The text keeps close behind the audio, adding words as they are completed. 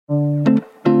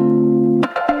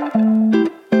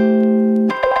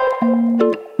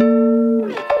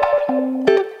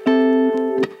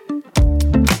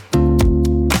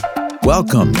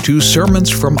Welcome to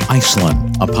Sermons from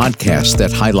Iceland, a podcast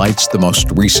that highlights the most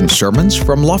recent sermons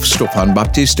from Lofstofan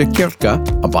Baptista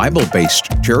Kirkja, a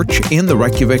Bible-based church in the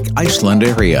Reykjavik, Iceland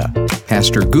area.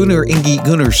 Pastor Gunnar Ingi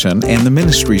Gunnarsson and the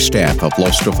ministry staff of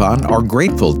Lofstofan are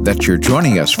grateful that you're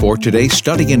joining us for today's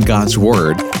study in God's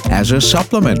Word as a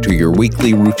supplement to your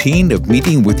weekly routine of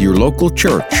meeting with your local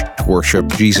church to worship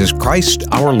Jesus Christ,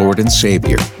 our Lord and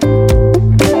Savior.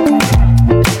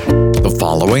 The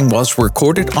following was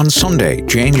recorded on Sunday,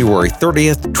 January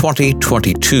 30th,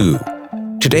 2022.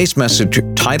 Today's message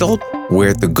titled,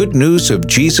 Where the Good News of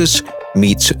Jesus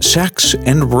Meets Sex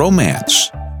and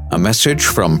Romance, a message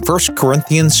from 1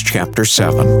 Corinthians chapter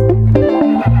 7.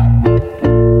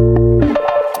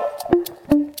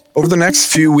 Over the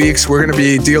next few weeks, we're going to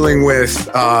be dealing with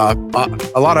a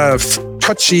lot of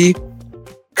touchy,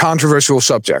 controversial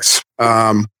subjects.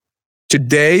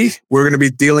 Today, we're going to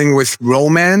be dealing with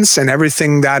romance and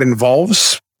everything that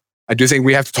involves. I do think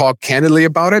we have to talk candidly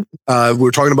about it.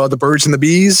 We're talking about the birds and the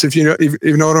bees, if you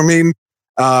know what I mean.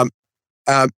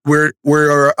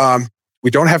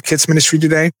 We don't have kids ministry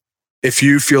today. If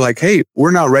you feel like, hey,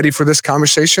 we're not ready for this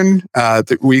conversation,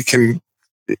 that we can,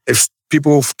 if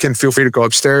people can feel free to go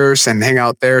upstairs and hang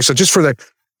out there. So just for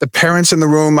the parents in the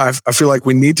room, I feel like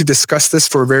we need to discuss this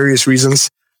for various reasons.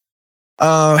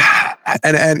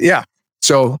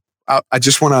 So I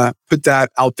just want to put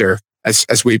that out there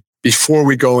before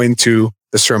we go into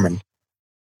the sermon.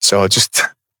 So just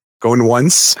going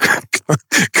once,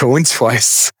 going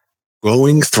twice,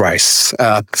 going thrice.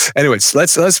 Anyways,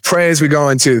 let's pray as we go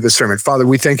into the sermon. Father,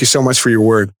 we thank you so much for your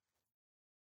word.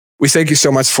 We thank you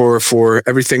so much for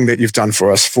everything that you've done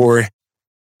for us, for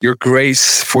your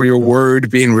grace, for your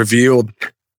word being revealed,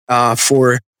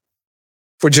 for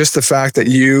just the fact that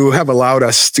you have allowed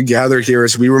us to gather here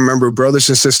as we remember brothers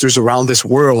and sisters around this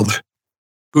world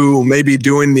who may be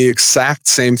doing the exact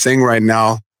same thing right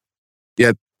now,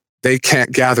 yet they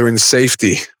can't gather in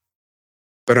safety,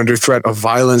 but under threat of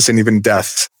violence and even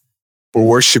death for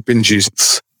worshiping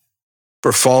Jesus,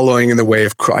 for following in the way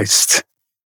of Christ.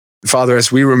 Father,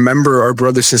 as we remember our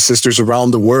brothers and sisters around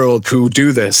the world who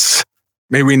do this,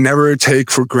 may we never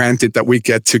take for granted that we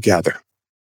get together,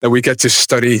 that we get to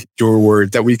study your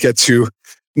word, that we get to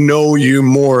know you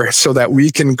more so that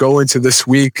we can go into this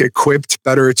week equipped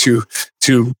better to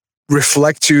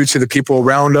reflect you to the people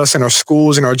around us in our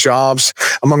schools and our jobs,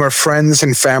 among our friends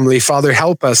and family. Father,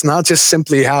 help us not just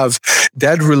simply have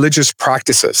dead religious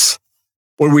practices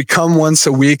where we come once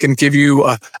a week and give you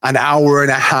an hour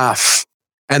and a half,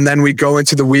 and then we go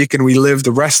into the week and we live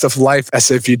the rest of life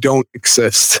as if you don't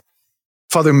exist.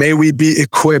 Father, may we be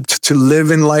equipped to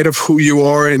live in light of who you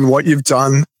are and what you've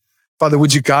done. Father,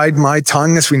 would you guide my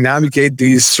tongue as we navigate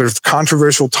these sort of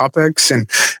controversial topics and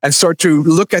start to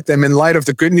look at them in light of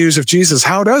the good news of Jesus?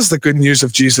 How does the good news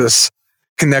of Jesus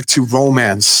connect to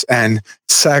romance and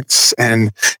sex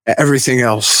and everything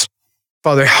else?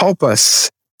 Father, help us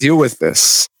deal with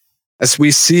this as we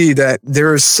see that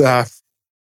there's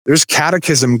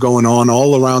catechism going on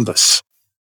all around us.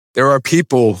 There are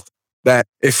people that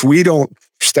if we don't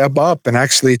step up and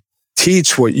actually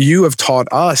teach what you have taught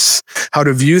us, how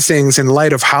to view things in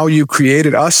light of how you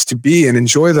created us to be and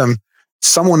enjoy them,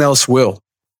 someone else will.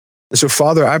 And so,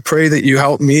 Father, I pray that you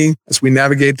help me as we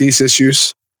navigate these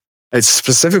issues. It's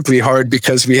specifically hard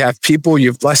because we have people,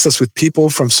 you've blessed us with people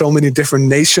from so many different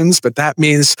nations, but that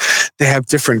means they have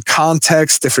different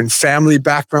contexts, different family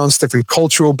backgrounds, different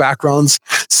cultural backgrounds.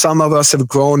 Some of us have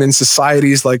grown in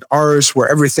societies like ours where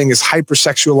everything is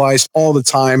hypersexualized all the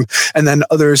time, and then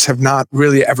others have not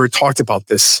really ever talked about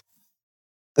this.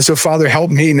 And so, Father,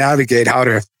 help me navigate how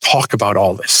to talk about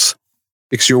all this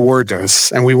because your word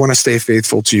does, and we want to stay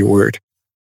faithful to your word.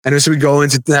 And as we go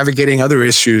into navigating other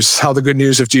issues, how the good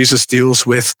news of Jesus deals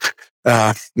with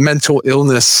mental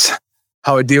illness,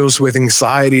 how it deals with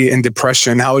anxiety and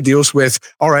depression, how it deals with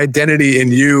our identity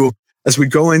in you. As we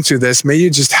go into this, may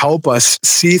you just help us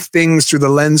see things through the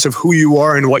lens of who you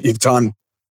are and what you've done.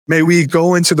 May we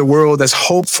go into the world as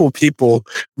hopeful people,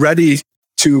 ready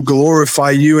to glorify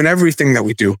you in everything that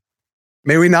we do.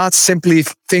 May we not simply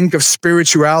think of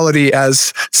spirituality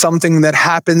as something that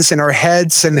happens in our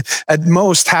heads and at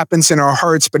most happens in our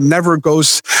hearts, but never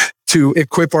goes to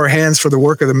equip our hands for the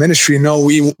work of the ministry. No,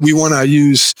 we want to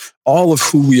use all of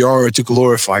who we are to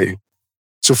glorify you.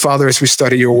 So, Father, as we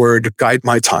study your word, guide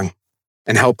my tongue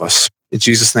and help us. In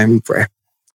Jesus' name we pray.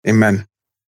 Amen.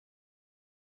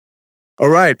 All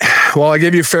right. Well, I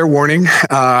gave you fair warning.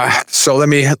 So let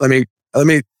me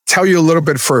tell you a little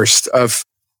bit first of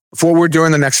what we're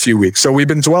doing the next few weeks. So we've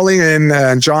been dwelling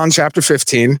in John chapter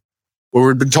 15, where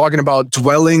we've been talking about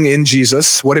dwelling in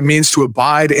Jesus, what it means to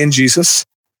abide in Jesus.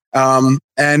 And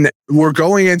And we're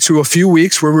going into a few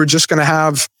weeks where we're just going to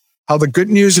have how the good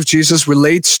news of Jesus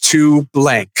relates to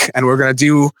blank. And we're going to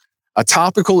do a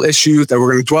topical issue that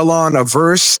we're going to dwell on, a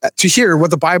verse to hear what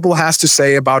the Bible has to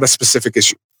say about a specific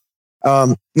issue.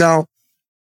 Now,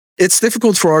 it's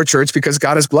difficult for our church because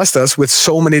God has blessed us with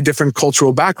so many different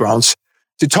cultural backgrounds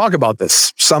to talk about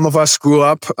this. Some of us grew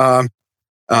up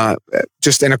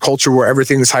just in a culture where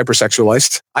everything is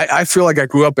hypersexualized. I feel like I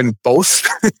grew up in both.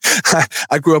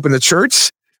 I grew up in the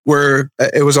church where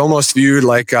it was almost viewed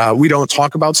like we don't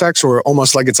talk about sex, or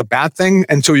almost like it's a bad thing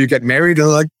until you get married, and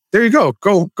like, there you go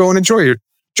and enjoy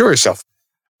yourself.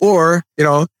 Or,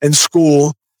 in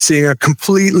school, seeing a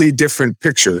completely different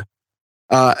picture.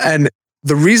 And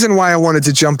the reason why I wanted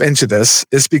to jump into this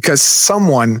is because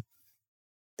someone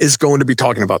is going to be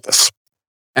talking about this.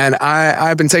 And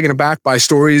I've been taken aback by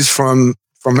stories from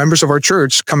members of our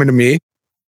church coming to me,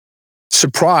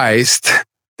 surprised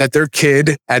that their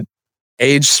kid at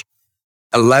age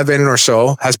 11 or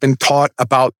so has been taught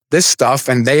about this stuff,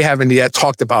 and they haven't yet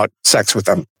talked about sex with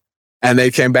them. And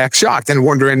they came back shocked and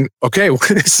wondering, okay,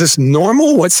 is this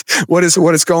normal? What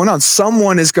is going on?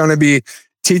 Someone is going to be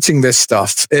teaching this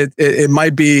stuff. It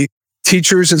might be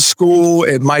teachers in school.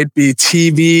 It might be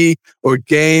TV or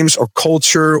games or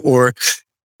culture or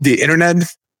the internet.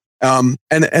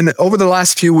 And over the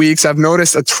last few weeks, I've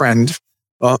noticed a trend.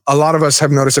 A lot of us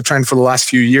have noticed a trend for the last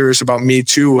few years about Me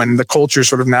Too and the culture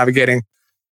sort of navigating.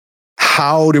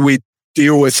 How do we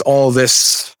deal with all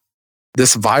this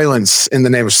violence in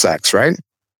the name of sex, right?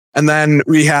 And then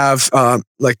we have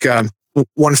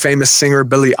one famous singer,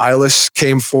 Billie Eilish,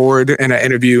 came forward in an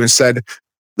interview and said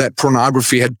that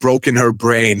pornography had broken her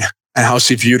brain, and how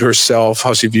she viewed herself,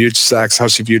 how she viewed sex, how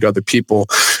she viewed other people.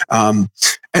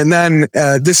 And then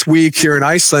this week here in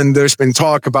Iceland, there's been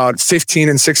talk about 15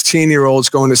 and 16-year-olds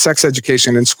going to sex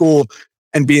education in school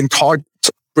and being taught,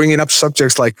 bringing up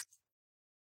subjects like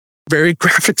very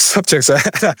graphic subjects.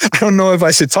 I don't know if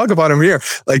I should talk about them here,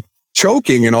 like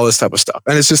choking and all this type of stuff.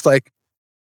 And it's just like,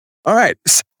 all right,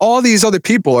 all these other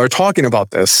people are talking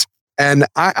about this. And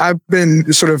I've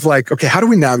been sort of like, okay, how do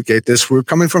we navigate this? We're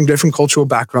coming from different cultural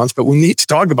backgrounds, but we need to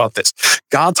talk about this.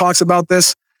 God talks about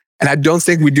this. And I don't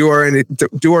think we do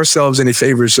ourselves any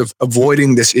favors of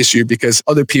avoiding this issue because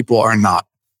other people are not.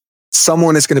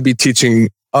 Someone is going to be teaching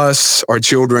us, our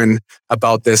children,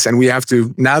 about this, and we have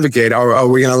to navigate. Are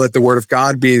we going to let the word of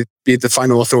God be the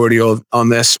final authority on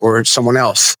this, or someone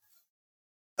else?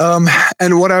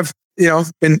 And what I've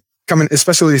been coming,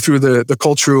 especially through the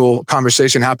cultural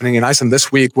conversation happening in Iceland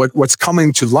this week, what's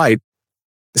coming to light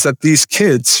is that these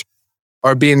kids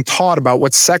are being taught about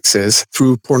what sex is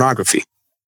through pornography.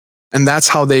 And that's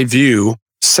how they view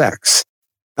sex.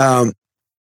 And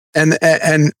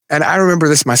I remember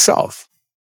this myself.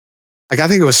 Like, I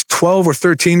think it was 12 or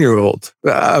 13-year-old.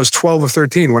 I was 12 or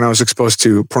 13 when I was exposed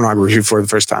to pornography for the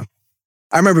first time.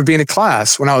 I remember being in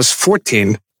class when I was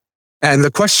 14. And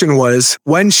the question was,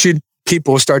 when should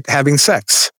people start having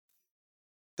sex?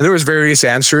 And there was various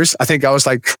answers. I think I was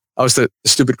the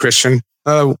stupid Christian.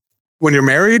 When you're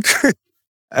married,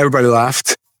 everybody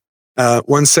laughed.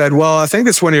 One said, well, I think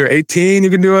it's when you're 18, you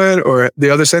can do it. Or the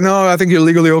other said, no, I think you're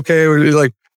legally okay. Or you're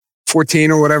like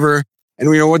 14 or whatever. And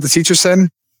we know what the teacher said?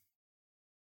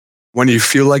 When you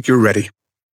feel like you're ready.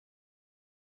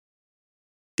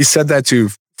 He said that to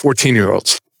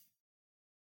 14-year-olds.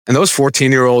 And those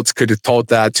 14-year-olds could have told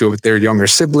that to their younger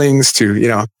siblings,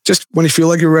 to, just when you feel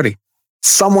like you're ready.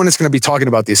 Someone is going to be talking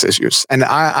about these issues. And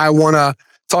I want to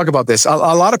talk about this. A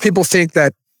lot of people think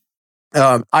that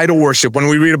idol worship, when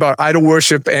we read about idol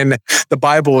worship in the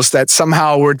Bibles, that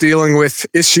somehow we're dealing with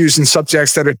issues and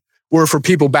subjects that were for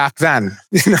people back then.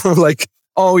 Like,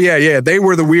 oh yeah, they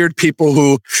were the weird people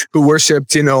who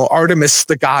worshipped, Artemis,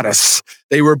 the goddess.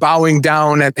 They were bowing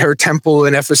down at her temple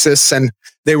in Ephesus and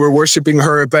they were worshiping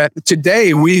her. But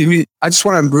today, I just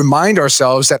want to remind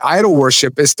ourselves that idol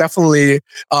worship is definitely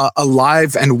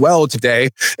alive and well today,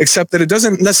 except that it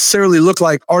doesn't necessarily look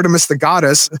like Artemis, the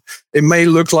goddess. It may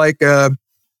look like, Ragnhildur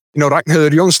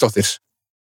Jónsdóttir.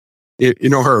 You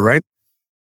know her, right?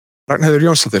 Ragnhildur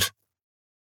Jónsdóttir.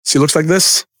 She looks like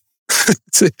this.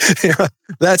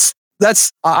 That's an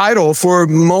idol for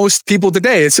most people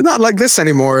today. It's not like this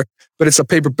anymore, but it's a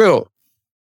paper bill.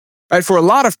 Right? For a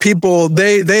lot of people,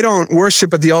 they don't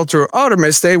worship at the altar of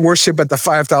Artemis. They worship at the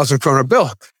 5,000 kroner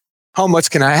bill. How much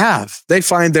can I have? They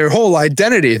find their whole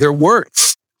identity, their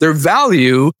worth, their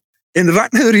value in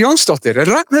Ragnhildur Jónsdóttir. And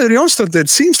Ragnhildur Jónsdóttir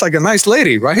seems like a nice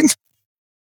lady, right?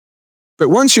 But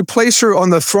once you place her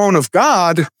on the throne of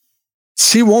God,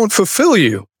 she won't fulfill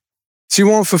you. She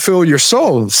won't fulfill your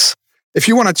souls. If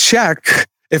you want to check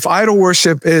if idol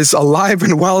worship is alive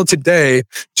and well today,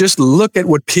 just look at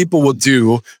what people will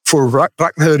do for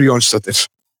Ragnar Jónsdóttir.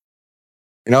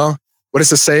 You know, what is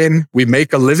the saying? We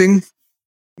make a living?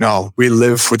 No, we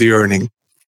live for the earning.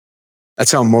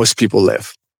 That's how most people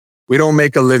live. We don't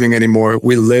make a living anymore.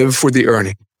 We live for the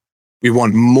earning. We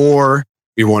want more.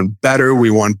 We want better. We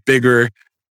want bigger.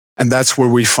 And that's where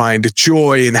we find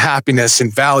joy and happiness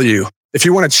and value. If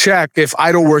you want to check if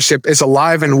idol worship is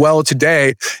alive and well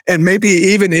today, and maybe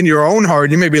even in your own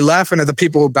heart, you may be laughing at the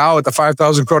people who bow at the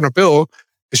 5,000 kroner bill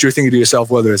because you're thinking to yourself,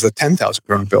 whether it's a 10,000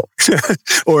 kroner bill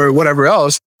or whatever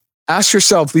else. Ask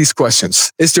yourself these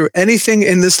questions. Is there anything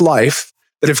in this life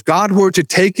that if God were to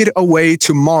take it away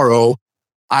tomorrow,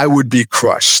 I would be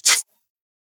crushed?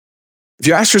 If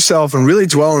you ask yourself and really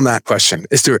dwell on that question,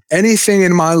 is there anything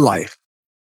in my life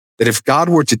that if God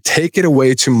were to take it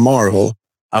away tomorrow,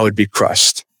 I would be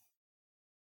crushed?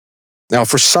 Now,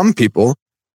 for some people,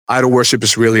 idol worship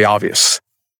is really obvious.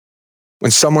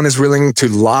 When someone is willing to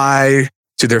lie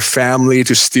to their family,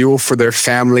 to steal for their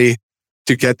family,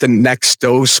 to get the next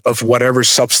dose of whatever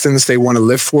substance they want to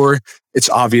live for, it's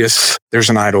obvious there's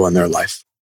an idol in their life.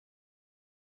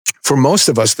 For most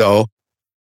of us, though,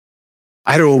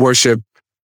 idol worship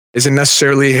isn't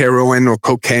necessarily heroin or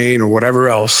cocaine or whatever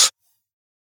else.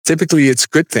 Typically, it's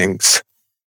good things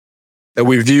that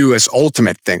we view as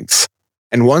ultimate things.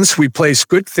 And once we place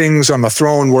good things on the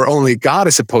throne where only God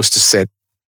is supposed to sit,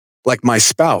 like my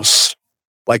spouse,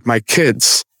 like my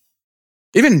kids,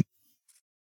 even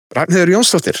Ragnar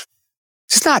Jónsdóttir,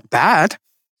 she's not bad.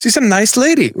 She's a nice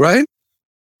lady, right?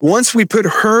 Once we put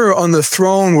her on the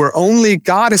throne where only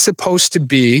God is supposed to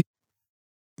be,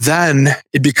 then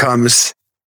it becomes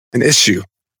an issue.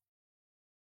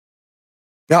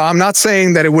 Now, I'm not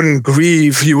saying that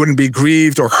you wouldn't be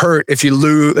grieved or hurt if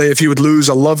you would lose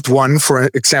a loved one. For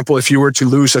example, if you were to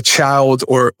lose a child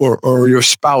or your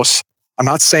spouse, I'm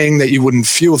not saying that you wouldn't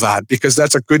feel that, because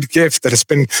that's a good gift that has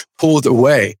been pulled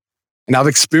away. And I've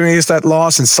experienced that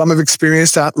loss, and some have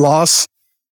experienced that loss.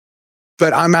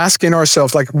 But I'm asking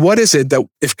ourselves, like, what is it that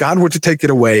if God were to take it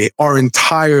away, our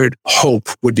entire hope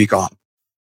would be gone?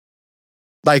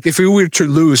 Like if we were to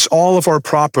lose all of our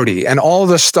property and all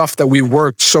the stuff that we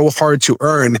worked so hard to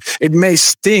earn, it may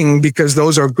sting because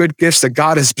those are good gifts that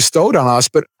God has bestowed on us.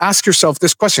 But ask yourself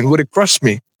this question: would it crush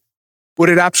me? Would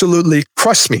it absolutely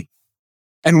crush me?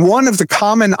 And one of the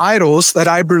common idols that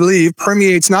I believe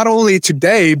permeates not only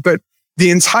today, but the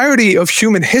entirety of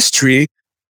human history,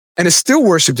 and is still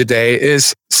worshipped today,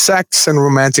 is sex and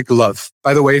romantic love.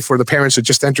 By the way, for the parents who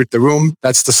just entered the room,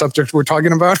 that's the subject we're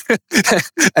talking about.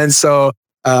 And so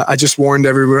I just warned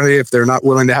everybody, if they're not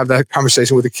willing to have that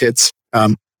conversation with the kids,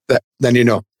 then you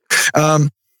know.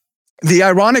 The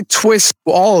ironic twist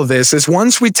of all of this is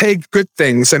once we take good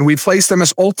things and we place them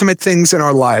as ultimate things in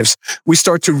our lives, we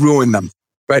start to ruin them,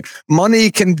 right? Money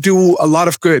can do a lot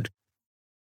of good.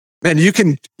 Man, you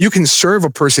can serve a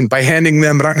person by handing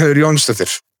them Ragnar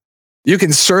Jónsdóttir. You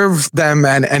can serve them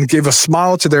and give a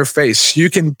smile to their face. You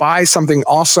can buy something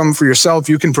awesome for yourself.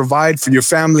 You can provide for your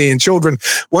family and children.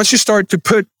 Once you start to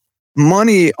put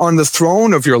money on the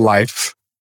throne of your life,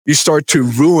 you start to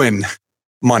ruin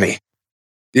money.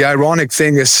 The ironic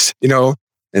thing is, in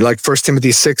like 1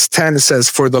 Timothy 6:10, it says,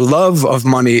 "For the love of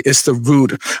money is the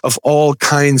root of all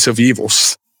kinds of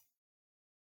evils."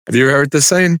 Have you heard this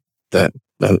saying? That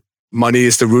money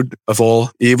is the root of all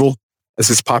evil?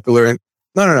 This is popular.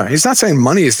 No. He's not saying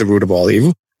money is the root of all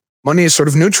evil. Money is sort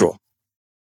of neutral.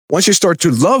 Once you start to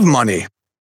love money,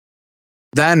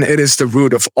 then it is the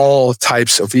root of all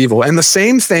types of evil. And the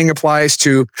same thing applies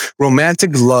to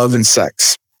romantic love and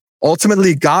sex.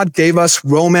 Ultimately, God gave us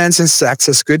romance and sex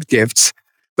as good gifts.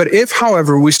 But if,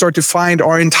 however, we start to find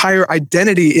our entire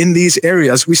identity in these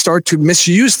areas, we start to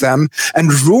misuse them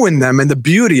and ruin them and the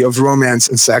beauty of romance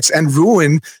and sex, and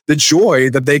ruin the joy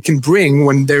that they can bring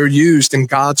when they're used in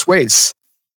God's ways.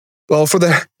 Well, for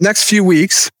the next few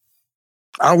weeks,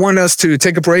 I want us to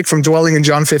take a break from dwelling in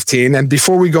John 15. And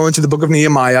before we go into the book of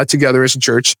Nehemiah together as a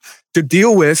church, to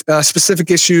deal with specific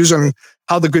issues on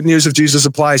how the good news of Jesus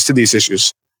applies to these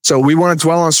issues. So we want to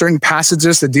dwell on certain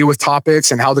passages that deal with topics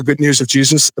and how the good news of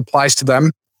Jesus applies to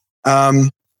them.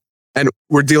 And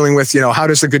we're dealing with, how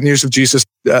does the good news of Jesus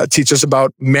teach us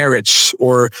about marriage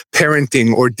or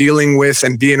parenting or dealing with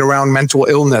and being around mental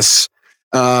illness,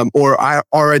 or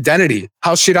our identity?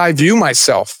 How should I view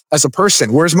myself as a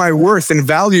person? Where's my worth and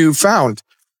value found?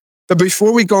 But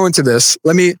before we go into this,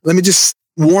 let me just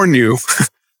warn you.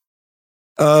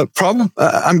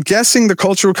 I'm guessing the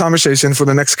cultural conversation for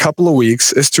the next couple of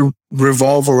weeks is to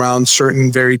revolve around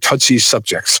certain very touchy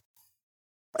subjects.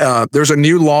 There's a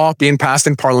new law being passed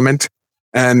in Parliament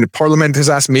And Parliament has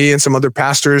asked me and some other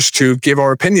pastors to give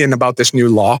our opinion about this new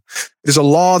law. It is a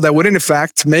law that would, in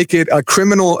effect, make it a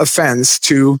criminal offense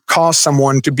to cause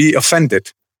someone to be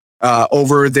offended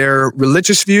over their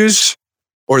religious views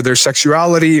or their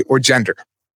sexuality or gender.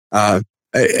 And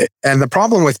the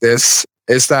problem with this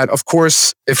is that, of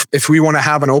course, if we want to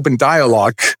have an open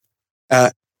dialogue,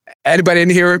 anybody in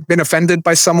here been offended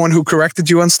by someone who corrected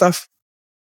you on stuff?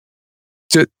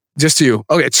 Just you.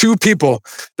 Okay, 2 people.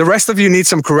 The rest of you need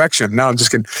some correction. No, I'm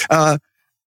just kidding.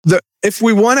 If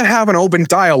we want to have an open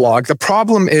dialogue, the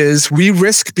problem is we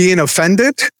risk being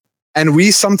offended, and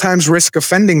we sometimes risk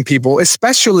offending people,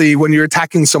 especially when you're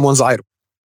attacking someone's idol.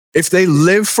 If they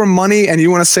live for money and you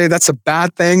want to say that's a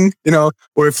bad thing,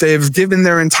 or if they've given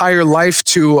their entire life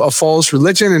to a false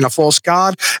religion and a false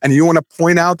god, and you want to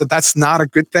point out that that's not a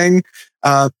good thing,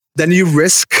 then you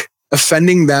risk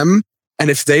offending them. And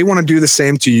if they want to do the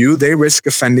same to you, they risk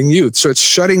offending you. So it's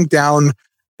shutting down,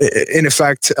 in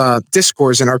effect,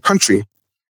 discourse in our country.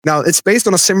 Now, it's based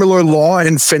on a similar law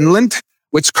in Finland,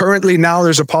 which currently now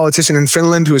there's a politician in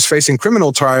Finland who is facing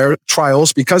criminal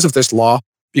trials because of this law,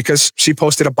 because she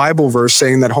posted a Bible verse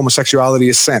saying that homosexuality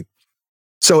is sin.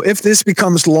 So if this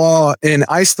becomes law in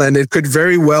Iceland, it could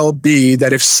very well be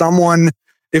that if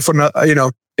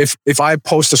I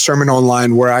post a sermon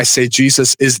online where I say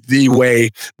Jesus is the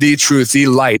way, the truth, the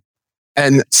light,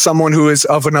 and someone who is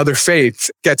of another faith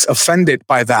gets offended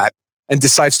by that and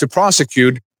decides to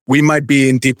prosecute, we might be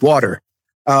in deep water.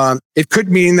 It could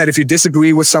mean that if you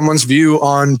disagree with someone's view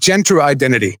on gender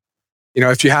identity,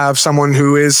 if you have someone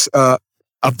who is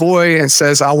a boy and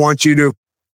says, I want you to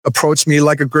approach me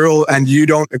like a girl, and you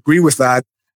don't agree with that,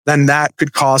 then that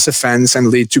could cause offense and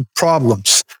lead to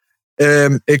problems.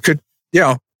 It could,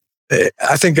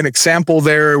 I think an example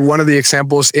there, one of the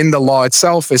examples in the law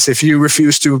itself is if you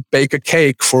refuse to bake a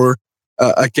cake for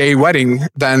a gay wedding,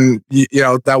 then,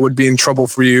 that would be in trouble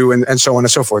for you, and so on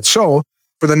and so forth. So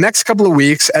for the next couple of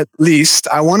weeks, at least,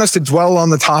 I want us to dwell on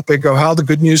the topic of how the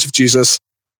good news of Jesus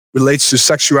relates to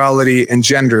sexuality and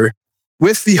gender,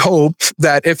 with the hope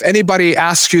that if anybody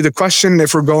asks you the question,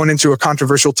 if we're going into a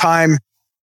controversial time,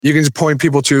 you can point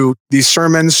people to these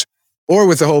sermons, or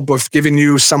with the hope of giving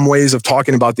you some ways of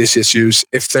talking about these issues.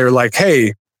 If they're like,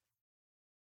 hey,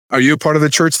 are you a part of the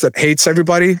church that hates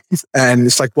everybody? And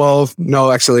it's like, well,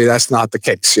 no, actually, that's not the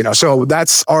case. So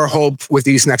that's our hope with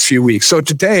these next few weeks. So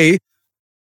today,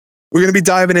 we're going to be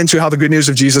diving into how the good news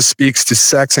of Jesus speaks to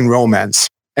sex and romance.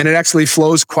 And it actually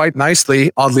flows quite nicely,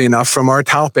 oddly enough, from our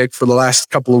topic for the last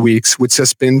couple of weeks, which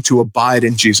has been to abide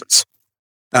in Jesus.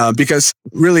 Because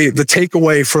really the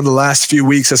takeaway for the last few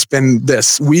weeks has been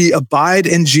this: we abide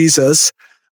in Jesus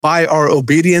by our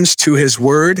obedience to his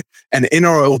word. And in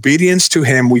our obedience to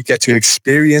him, we get to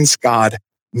experience God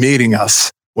meeting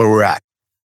us where we're at.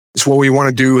 It's what we want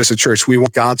to do as a church. We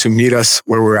want God to meet us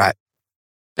where we're at.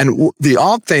 And the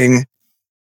odd thing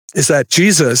is that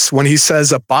Jesus, when he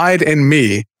says, abide in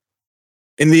me,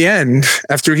 in the end,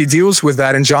 after he deals with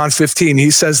that in John 15, he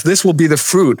says, this will be the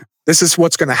fruit. This is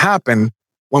what's going to happen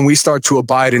when we start to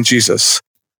abide in Jesus.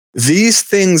 These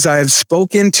things I have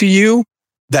spoken to you,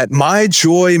 that my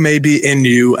joy may be in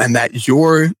you and that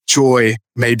your joy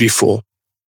may be full.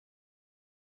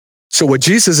 So what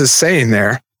Jesus is saying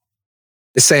there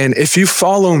is saying, if you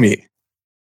follow me,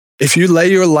 if you lay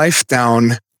your life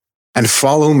down and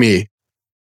follow me,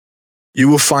 you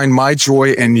will find my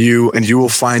joy in you, and you will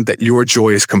find that your joy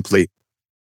is complete.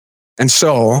 And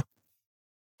so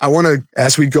I want to,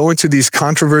 as we go into these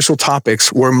controversial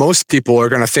topics where most people are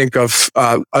going to think of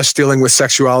us dealing with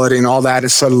sexuality and all that,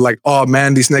 it's sort of like, oh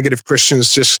man, these negative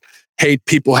Christians just hate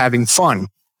people having fun.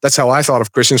 That's how I thought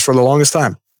of Christians for the longest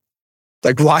time.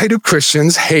 Like, why do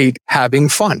Christians hate having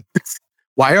fun?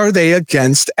 Why are they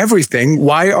against everything?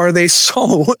 Why are they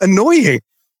so annoying?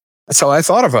 That's how I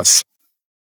thought of us.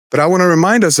 But I want to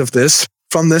remind us of this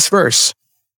from this verse,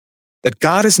 that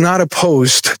God is not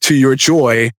opposed to your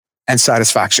joy and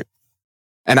satisfaction.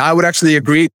 And I would actually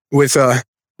agree with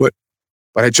what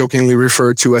I jokingly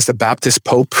refer to as the Baptist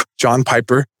Pope, John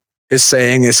Piper, is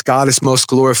saying is God is most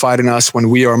glorified in us when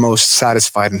we are most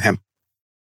satisfied in him.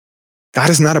 God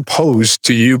is not opposed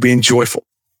to you being joyful.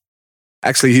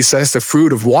 Actually, he says the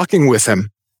fruit of walking with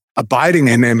him, abiding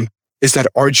in him, is that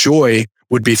our joy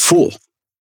would be full.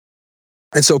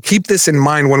 And so keep this in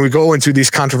mind when we go into these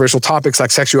controversial topics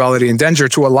like sexuality and gender.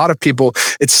 To a lot of people,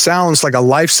 it sounds like a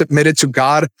life submitted to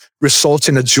God results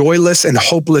in a joyless and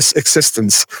hopeless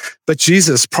existence. But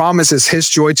Jesus promises his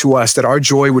joy to us, that our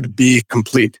joy would be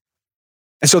complete.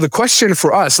 And so the question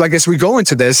for us, like as we go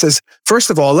into this, is, first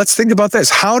of all, let's think about this.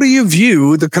 How do you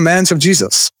view the commands of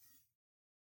Jesus?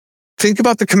 Think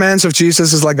about the commands of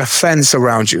Jesus as like a fence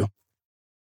around you.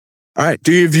 All right.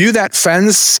 Do you view that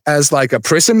fence as like a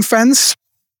prison fence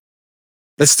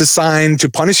that's designed to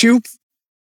punish you?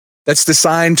 That's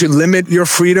designed to limit your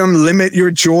freedom, limit your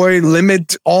joy,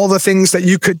 limit all the things that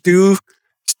you could do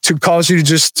to cause you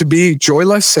just to be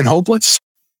joyless and hopeless?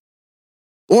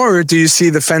 Or do you see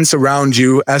the fence around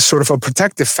you as sort of a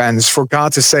protective fence for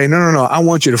God to say, no, I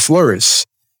want you to flourish,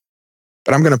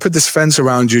 but I'm going to put this fence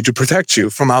around you to protect you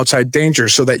from outside danger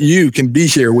so that you can be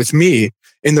here with me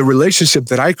in the relationship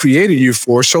that I created you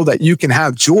for, so that you can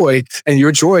have joy and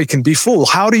your joy can be full.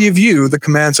 How do you view the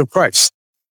commands of Christ?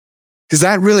 Because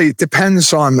that really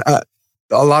depends on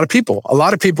a lot of people. A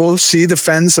lot of people see the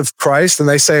fence of Christ and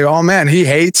they say, oh man, he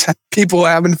hates people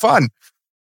having fun.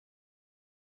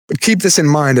 But keep this in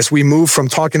mind as we move from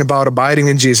talking about abiding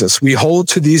in Jesus. We hold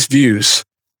to these views,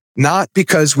 not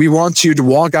because we want you to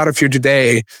walk out of here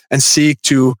today and seek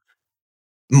to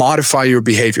modify your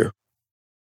behavior.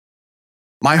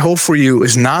 My hope for you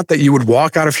is not that you would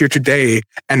walk out of here today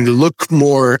and look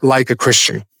more like a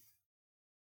Christian.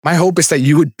 My hope is that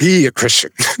you would be a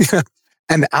Christian.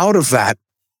 And out of that,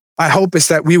 my hope is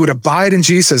that we would abide in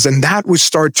Jesus, and that would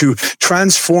start to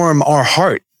transform our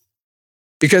heart.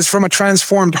 Because from a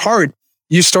transformed heart,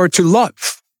 you start to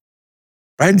love,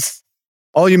 right?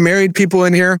 All you married people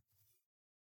in here,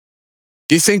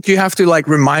 do you think you have to like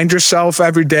remind yourself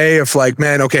every day of like,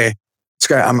 man, okay,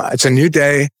 it's a new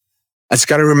day. I just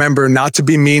got to remember not to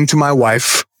be mean to my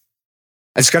wife.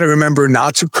 I just got to remember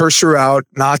not to curse her out,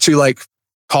 not to like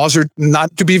cause her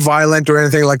not to be violent or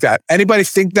anything like that. Anybody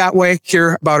think that way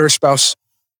here about her spouse?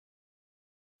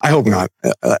 I hope not.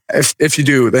 If you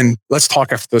do, then let's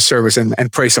talk after the service and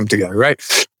pray some together, right?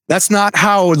 That's not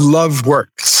how love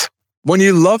works. When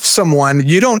you love someone,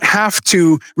 you don't have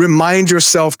to remind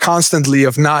yourself constantly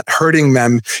of not hurting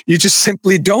them. You just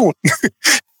simply don't.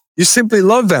 You simply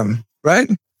love them,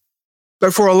 right?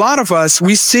 But for a lot of us,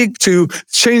 we seek to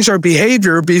change our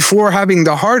behavior before having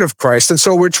the heart of Christ. And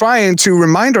so we're trying to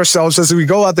remind ourselves as we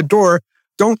go out the door,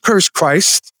 don't curse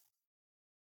Christ.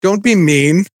 Don't be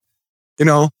mean.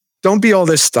 Don't be all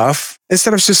this stuff.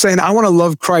 Instead of just saying, I want to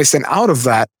love Christ. And out of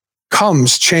that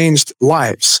comes changed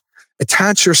lives.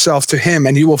 Attach yourself to him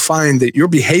and you will find that your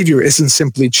behavior isn't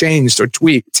simply changed or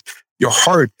tweaked. Your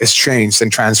heart is changed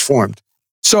and transformed.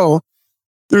 So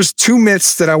there's two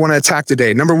myths that I want to attack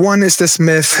today. Number one is this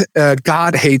myth,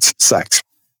 God hates sex.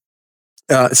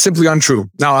 Simply untrue.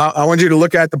 Now, I want you to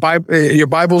look at the Bible, your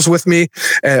Bibles with me,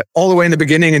 all the way in the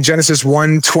beginning in Genesis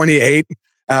 1:28.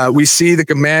 We see the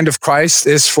command of Christ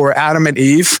is for Adam and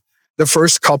Eve, the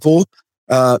first couple,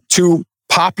 to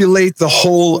populate the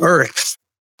whole earth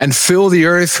and fill the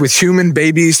earth with human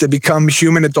babies that become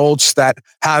human adults that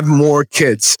have more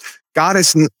kids. God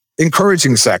is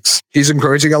encouraging sex. He's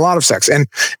encouraging a lot of sex, and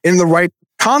in the right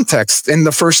context, in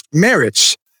the first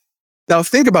marriage. Now,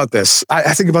 think about this.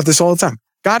 I think about this all the time.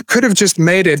 God could have just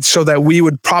made it so that we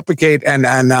would propagate and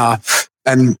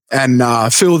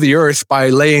fill the earth by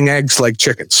laying eggs like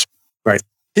chickens, right?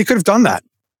 He could have done that.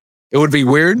 It would be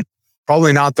weird.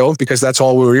 Probably not, though, because that's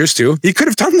all we were used to. He could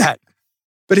have done that.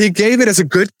 But he gave it as a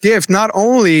good gift, not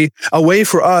only a way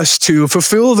for us to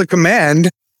fulfill the command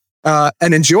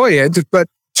and enjoy it, but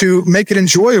to make it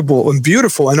enjoyable and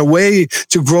beautiful and a way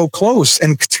to grow close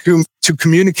and to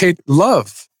communicate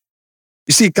love.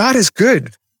 You see, God is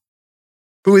good,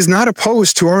 who is not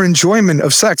opposed to our enjoyment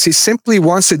of sex. He simply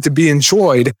wants it to be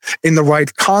enjoyed in the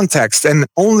right context, and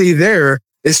only there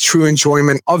is true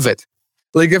enjoyment of it.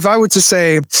 Like if I were to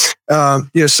say,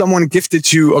 someone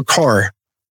gifted you a car,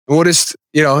 and what is,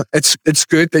 it's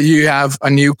good that you have a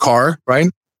new car, right?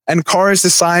 And car is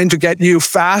designed to get you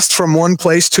fast from one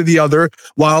place to the other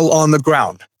while on the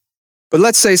ground. But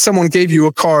let's say someone gave you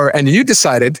a car and you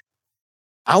decided,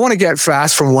 I want to get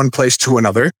fast from one place to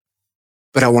another,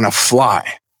 but I want to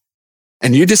fly.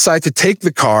 And you decide to take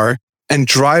the car and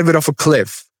drive it off a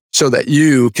cliff so that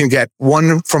you can get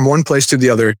from one place to the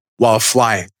other while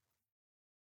flying.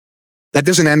 That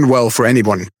doesn't end well for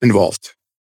anyone involved,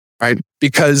 right?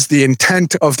 Because the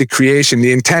intent of the creation,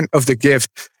 the intent of the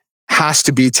gift has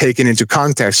to be taken into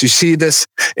context. You see this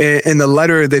in the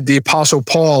letter that the Apostle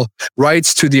Paul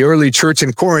writes to the early church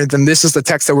in Corinth, and this is the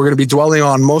text that we're going to be dwelling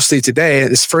on mostly today.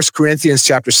 It's 1 Corinthians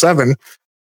chapter 7.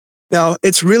 Now,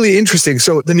 it's really interesting.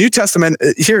 So the New Testament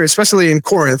here, especially in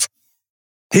Corinth,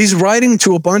 he's writing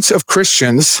to a bunch of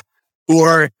Christians who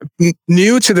are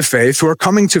new to the faith, who are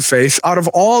coming to faith out of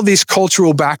all these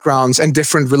cultural backgrounds and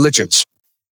different religions.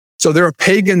 So there are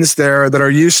pagans there that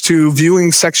are used to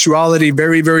viewing sexuality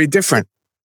very, very different.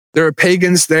 There are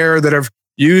pagans there that are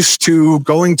used to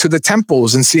going to the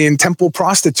temples and seeing temple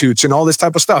prostitutes and all this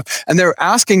type of stuff. And they're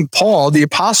asking Paul, the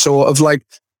apostle, of like,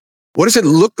 What does it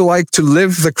look like to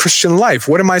live the Christian life?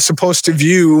 What am I supposed to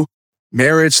view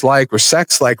marriage like or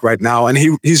sex like right now? And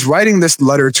he's writing this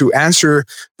letter to answer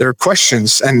their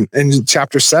questions. And in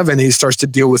chapter 7, he starts to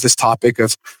deal with this topic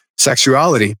of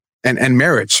sexuality and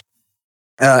marriage.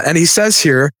 And he says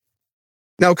here,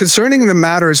 now concerning the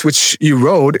matters which you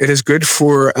wrote, it is good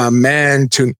for a man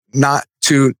not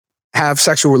to have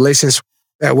sexual relations.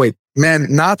 Men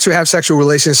not to have sexual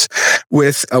relations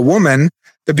with a woman,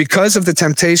 but because of the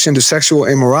temptation to sexual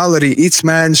immorality, each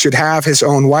man should have his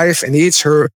own wife and each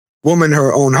woman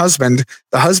her own husband.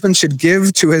 The husband should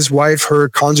give to his wife her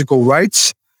conjugal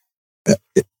rights.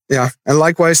 And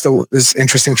likewise, this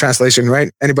interesting translation,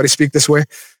 right? Anybody speak this way?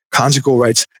 Conjugal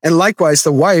rights. And likewise,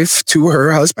 the wife to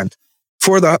her husband.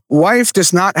 For the wife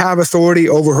does not have authority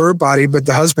over her body, but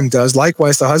the husband does.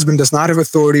 Likewise, the husband does not have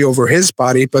authority over his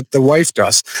body, but the wife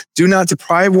does. Do not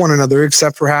deprive one another,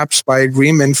 except perhaps by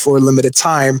agreement for a limited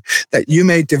time, that you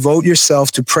may devote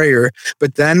yourself to prayer,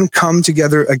 but then come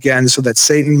together again so that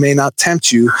Satan may not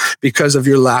tempt you because of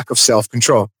your lack of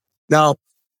self-control. Now,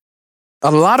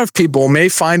 a lot of people may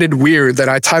find it weird that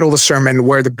I title the sermon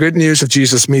Where the Good News of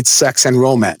Jesus Meets Sex and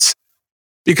Romance.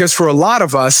 Because for a lot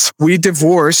of us, we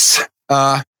divorce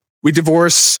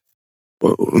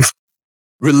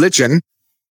religion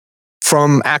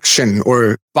from action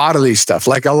or bodily stuff.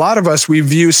 Like a lot of us, we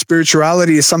view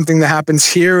spirituality as something that happens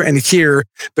here and here,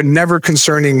 but never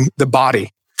concerning the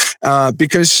body.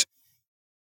 Because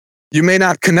you may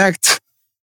not connect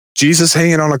Jesus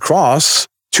hanging on a cross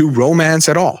to romance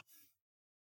at all.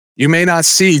 You may not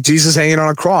see Jesus hanging on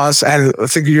a cross and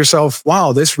think to yourself,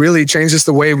 wow, this really changes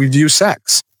the way we view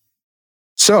sex.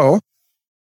 So,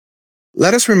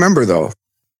 let us remember, though,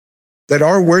 that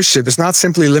our worship is not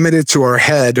simply limited to our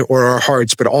head or our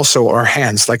hearts, but also our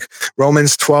hands. Like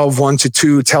Romans 12,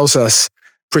 1-2 tells us,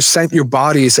 present your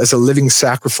bodies as a living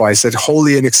sacrifice, that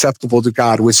holy and acceptable to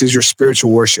God, which is your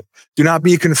spiritual worship. Do not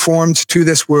be conformed to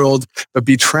this world, but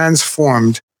be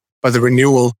transformed by the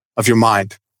renewal of your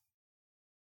mind.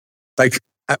 Like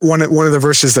one of the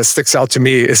verses that sticks out to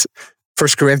me is 1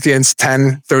 Corinthians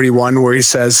 10:31, where he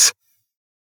says,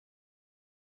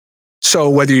 so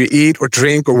whether you eat or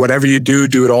drink or whatever you do,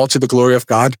 do it all to the glory of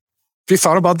God. Have you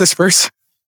thought about this verse?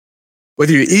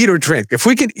 Whether you eat or drink. If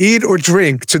we can eat or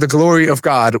drink to the glory of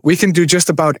God, we can do just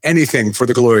about anything for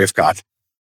the glory of God.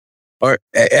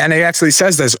 And he actually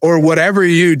says this, or whatever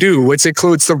you do, which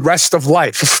includes the rest of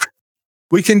life.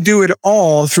 We can do it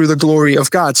all through the glory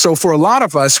of God. So for a lot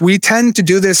of us, we tend to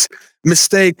do this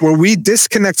mistake where we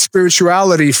disconnect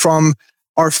spirituality from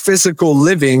our physical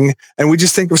living, and we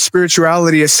just think of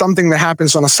spirituality as something that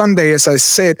happens on a Sunday as I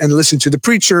sit and listen to the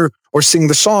preacher or sing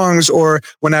the songs or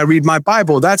when I read my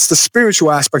Bible. That's the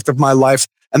spiritual aspect of my life,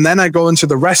 and then I go into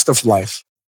the rest of life.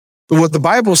 But what the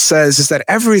Bible says is that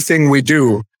everything we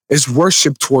do is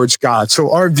worship towards God.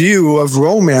 So our view of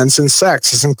romance and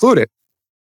sex is included.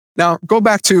 Now, go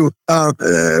back to 1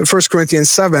 Corinthians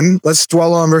 7. Let's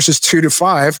dwell on verses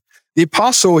 2-5. The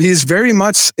apostle, he's very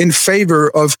much in favor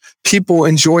of people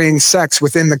enjoying sex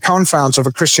within the confines of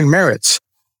a Christian marriage.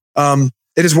 It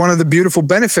is one of the beautiful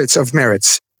benefits of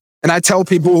marriage. And I tell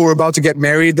people who are about to get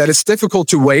married that it's difficult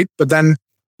to wait, but then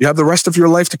you have the rest of your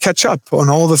life to catch up on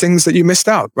all the things that you missed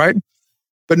out, right?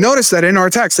 But notice that in our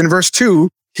text, in verse 2,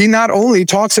 he not only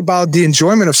talks about the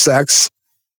enjoyment of sex,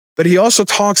 but he also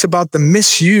talks about the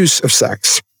misuse of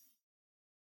sex.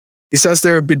 He says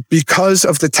there, because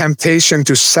of the temptation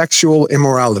to sexual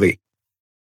immorality.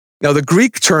 Now, the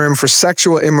Greek term for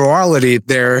sexual immorality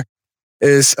there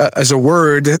is a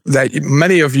word that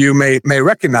many of you may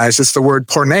recognize. It's the word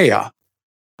porneia.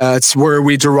 It's where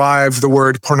we derive the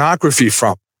word pornography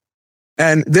from.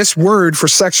 And this word for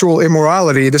sexual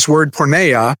immorality, this word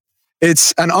porneia,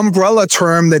 it's an umbrella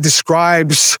term that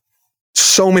describes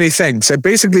so many things. It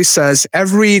basically says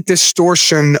every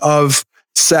distortion of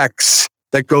sex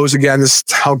that goes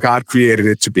against how God created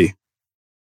it to be.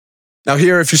 Now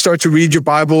here, if you start to read your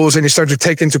Bibles and you start to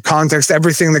take into context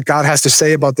everything that God has to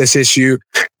say about this issue,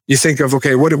 you think of,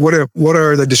 okay, what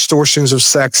are the distortions of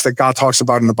sex that God talks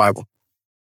about in the Bible?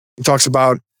 He talks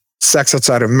about sex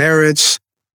outside of marriage.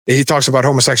 He talks about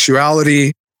homosexuality.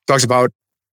 He talks about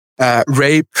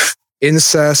rape,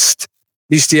 incest,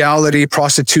 bestiality,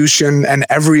 prostitution, and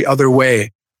every other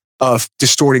way of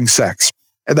distorting sex.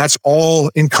 And that's all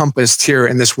encompassed here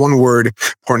in this one word,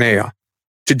 porneia.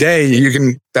 Today, you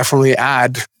can definitely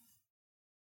add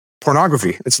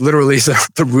pornography. It's literally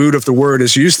the root of the word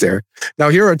is used there. Now,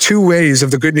 here are two ways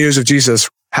of the good news of Jesus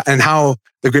and how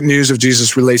the good news of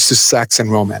Jesus relates to sex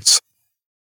and romance.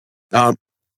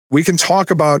 We can talk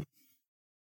about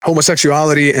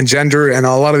homosexuality and gender and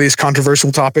a lot of these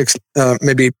controversial topics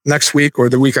maybe next week or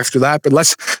the week after that. But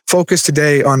let's focus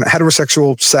today on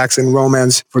heterosexual sex and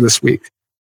romance for this week.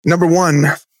 Number one,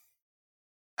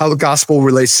 how the gospel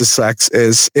relates to sex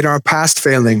is in our past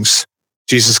failings,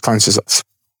 Jesus cleanses us.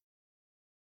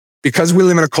 Because we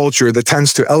live in a culture that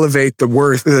tends to elevate the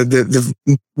worth,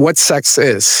 what sex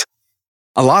is,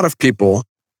 a lot of people,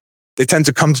 they tend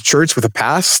to come to church with a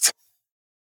past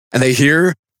and they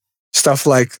hear stuff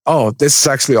like, oh, this is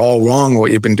actually all wrong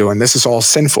what you've been doing. This is all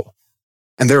sinful.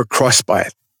 And they're crushed by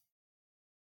it.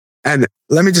 And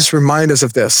let me just remind us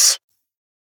of this.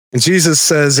 And Jesus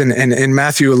says in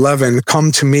Matthew 11,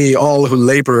 come to me, all who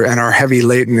labor and are heavy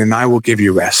laden, and I will give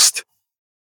you rest.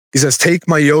 He says, take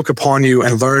my yoke upon you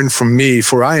and learn from me,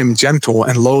 for I am gentle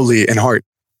and lowly in heart.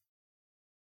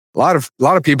 A lot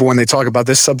of people, when they talk about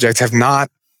this subject, have not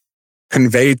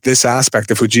conveyed this aspect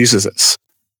of who Jesus is.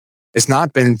 It's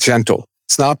not been gentle.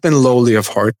 It's not been lowly of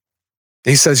heart.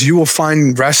 He says, you will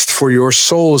find rest for your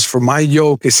souls, for my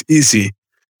yoke is easy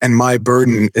and my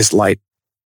burden is light.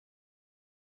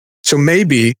 So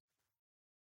maybe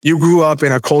you grew up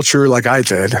in a culture like I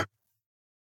did,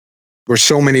 where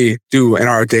so many do in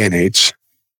our day and age,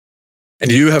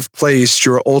 and you have placed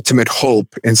your ultimate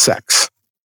hope in sex.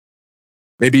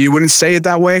 Maybe you wouldn't say it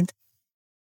that way.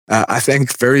 I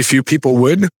think very few people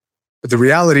would. But the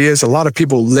reality is a lot of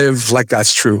people live like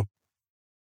that's true.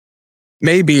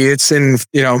 Maybe it's in,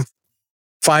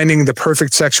 finding the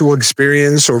perfect sexual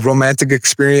experience or romantic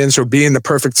experience or being the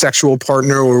perfect sexual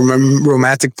partner or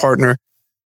romantic partner.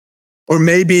 Or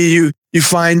maybe you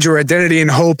find your identity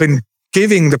and hope in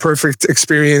giving the perfect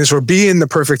experience or being the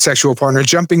perfect sexual partner,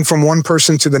 jumping from one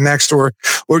person to the next or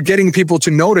getting people to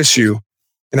notice you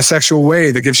in a sexual way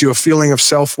that gives you a feeling of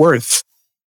self-worth.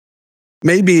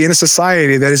 Maybe in a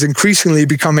society that is increasingly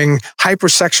becoming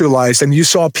hypersexualized and you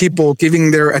saw people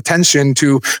giving their attention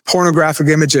to pornographic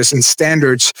images and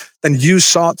standards, then you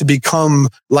sought to become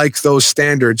like those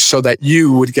standards so that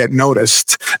you would get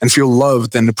noticed and feel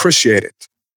loved and appreciated.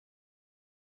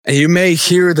 And you may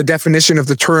hear the definition of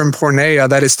the term porneia,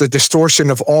 that is the distortion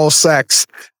of all sex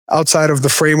outside of the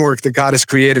framework that God has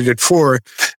created it for.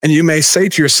 And you may say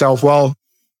to yourself, well,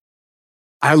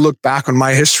 I look back on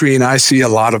my history and I see a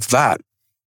lot of that.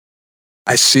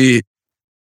 I see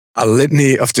a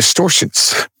litany of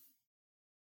distortions.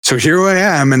 So here I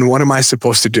am, and what am I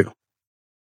supposed to do?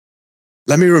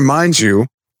 Let me remind you,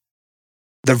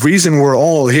 the reason we're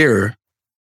all here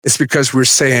is because we're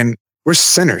saying we're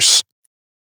sinners.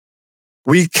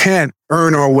 We can't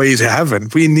earn our way to heaven.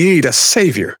 We need a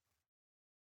savior.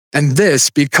 And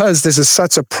because this is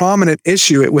such a prominent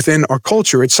issue within our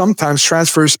culture, it sometimes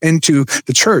transfers into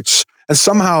the church. And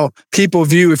somehow people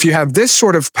view if you have this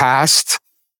sort of past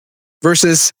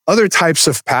versus other types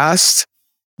of past,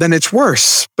 then it's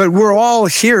worse. But we're all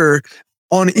here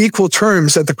on equal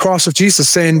terms at the cross of Jesus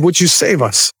saying, would you save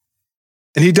us?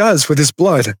 And he does with his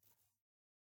blood.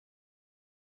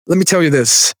 Let me tell you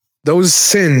this, those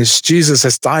sins Jesus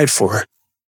has died for.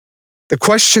 The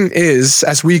question is,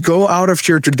 as we go out of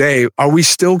here today, are we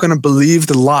still going to believe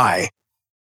the lie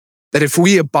that if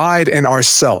we abide in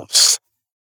ourselves,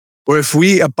 or if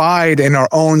we abide in our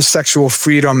own sexual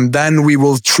freedom, then we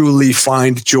will truly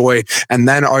find joy, and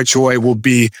then our joy will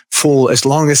be full as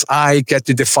long as I get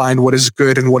to define what is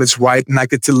good and what is right, and I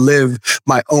get to live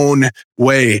my own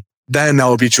way, then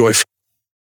I'll be joyful.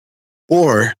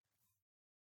 Or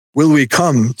will we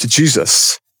come to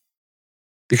Jesus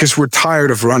because we're tired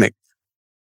of running?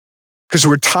 Because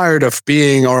we're tired of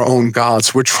being our own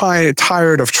gods. We're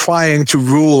tired of trying to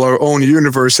rule our own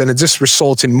universe, and it just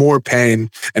results in more pain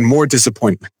and more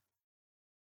disappointment.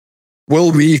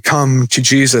 Will we come to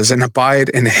Jesus and abide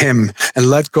in him and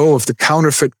let go of the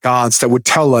counterfeit gods that would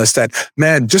tell us that,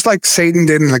 man, just like Satan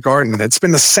did in the garden, it's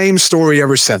been the same story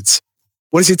ever since.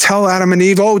 What does he tell Adam and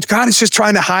Eve? Oh, God is just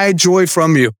trying to hide joy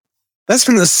from you. That's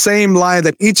been the same lie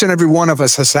that each and every one of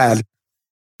us has had.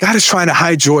 God is trying to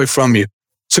hide joy from you.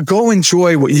 So go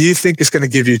enjoy what you think is going to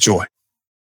give you joy.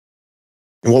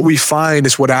 And what we find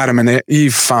is what Adam and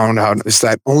Eve found out is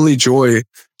that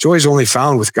joy is only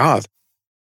found with God.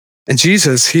 And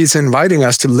Jesus, he's inviting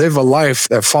us to live a life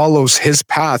that follows his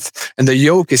path. And the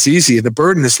yoke is easy. The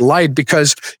burden is light,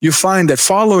 because you find that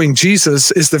following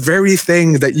Jesus is the very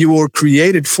thing that you were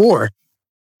created for.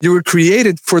 You were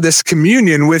created for this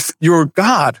communion with your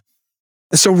God.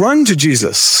 And so run to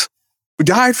Jesus, who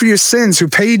died for your sins, who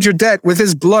paid your debt with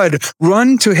his blood.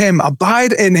 Run to him,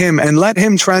 abide in him, and let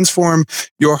him transform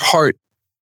your heart.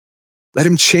 Let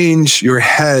him change your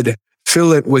head,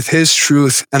 fill it with his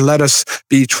truth, and let us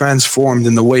be transformed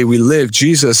in the way we live.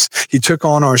 Jesus, he took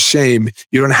on our shame.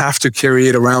 You don't have to carry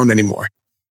it around anymore.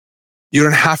 You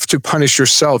don't have to punish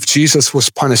yourself. Jesus was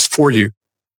punished for you.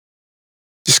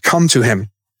 Just come to him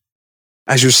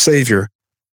as your Savior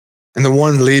and the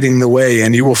one leading the way,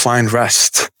 and you will find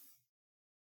rest.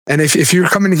 And if you're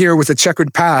coming here with a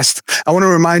checkered past, I want to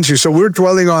remind you, so we're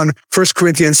dwelling on 1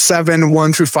 Corinthians 7,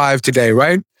 1 through 5 today,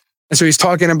 right? And so he's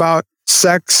talking about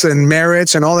sex and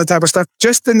marriage and all that type of stuff.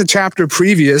 Just in the chapter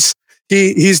previous,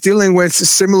 he's dealing with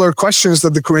similar questions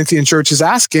that the Corinthian church is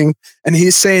asking. And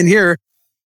he's saying here,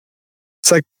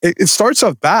 it's like, it starts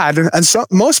off bad. And so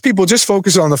most people just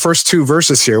focus on the first two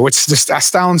verses here, which just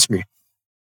astounds me.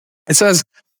 It says,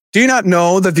 do you not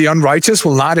know that the unrighteous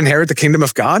will not inherit the kingdom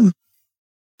of God?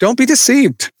 Don't be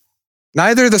deceived.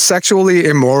 Neither the sexually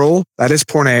immoral, that is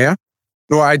porneia,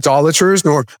 nor idolaters,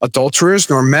 nor adulterers,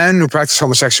 nor men who practice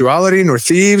homosexuality, nor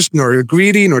thieves, nor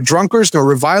greedy, nor drunkards, nor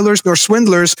revilers, nor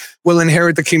swindlers will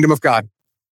inherit the kingdom of God.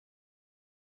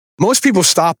 Most people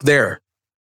stop there.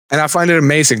 And I find it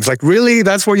amazing. It's like, really?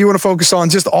 That's what you want to focus on?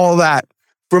 Just all that?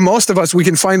 For most of us, we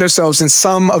can find ourselves in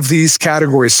some of these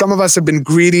categories. Some of us have been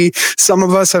greedy. Some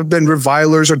of us have been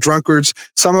revilers or drunkards.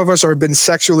 Some of us have been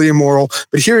sexually immoral.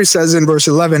 But here he says in verse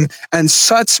 11, and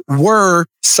such were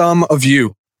some of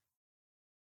you.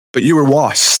 But you were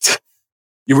washed.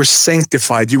 You were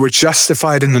sanctified. You were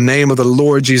justified in the name of the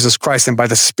Lord Jesus Christ and by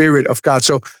the Spirit of God.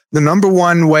 So the number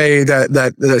one way that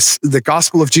the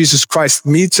gospel of Jesus Christ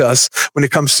meets us when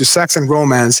it comes to sex and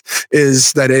romance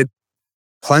is that it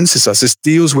cleanses us. It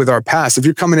deals with our past. If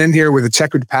you're coming in here with a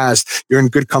checkered past, you're in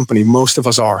good company. Most of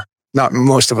us are. Not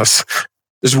most of us.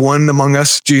 There's one among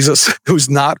us, Jesus, who's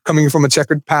not coming from a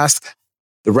checkered past.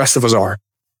 The rest of us are.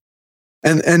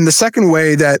 And the second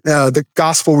way that the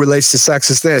gospel relates to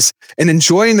sex is this. In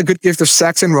enjoying the good gift of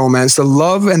sex and romance, the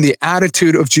love and the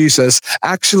attitude of Jesus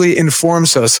actually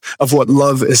informs us of what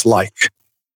love is like.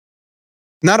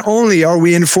 Not only are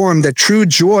we informed that true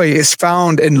joy is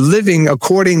found in living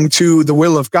according to the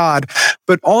will of God,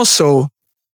 but also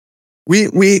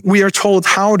we are told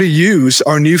how to use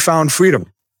our newfound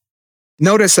freedom.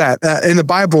 Notice that in the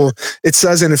Bible, it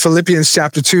says in Philippians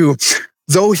chapter 2,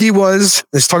 though he was,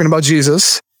 it's talking about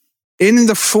Jesus, in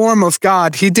the form of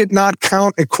God, he did not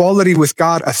count equality with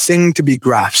God a thing to be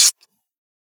grasped,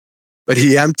 but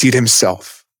he emptied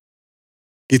himself.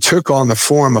 He took on the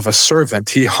form of a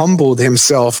servant. He humbled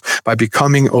himself by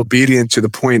becoming obedient to the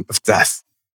point of death.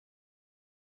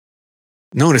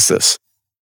 Notice this.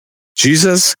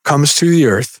 Jesus comes to the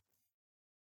earth.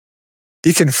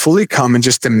 He can fully come and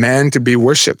just demand to be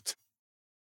worshiped.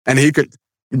 And he could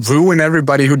ruin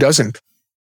everybody who doesn't.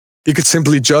 He could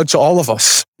simply judge all of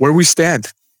us where we stand.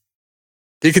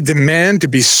 He could demand to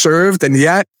be served, and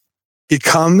yet he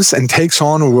comes and takes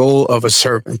on a role of a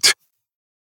servant.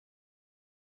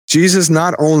 Jesus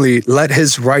not only let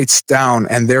his rights down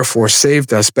and therefore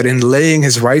saved us, but in laying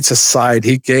his rights aside,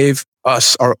 he gave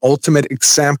us our ultimate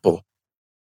example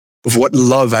of what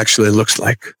love actually looks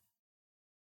like.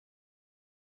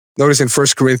 Notice in 1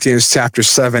 Corinthians chapter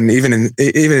 7, even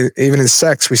in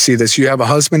sex, we see this. You have a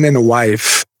husband and a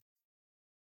wife.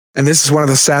 And this is one of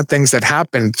the sad things that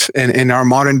happened in our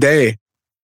modern day.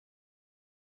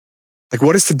 Like,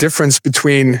 what is the difference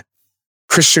between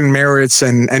Christian marriage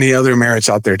and any other marriage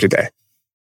out there today?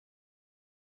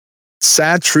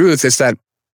 Sad truth is that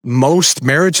most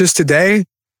marriages today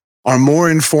are more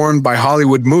informed by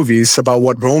Hollywood movies about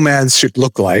what romance should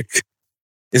look like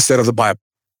instead of the Bible.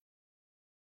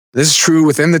 This is true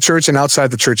within the church and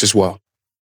outside the church as well.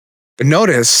 But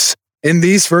notice in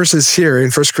these verses here in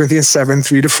 1 Corinthians 7,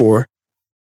 3-4,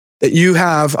 that you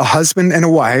have a husband and a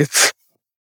wife.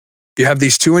 You have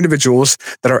these two individuals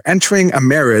that are entering a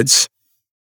marriage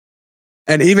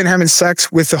and even having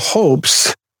sex with the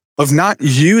hopes of not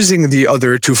using the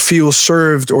other to feel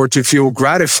served or to feel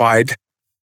gratified.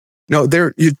 No,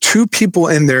 you're two people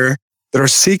in there that are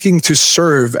seeking to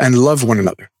serve and love one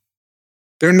another.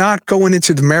 They're not going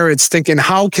into the marriage thinking,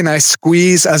 how can I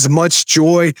squeeze as much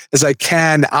joy as I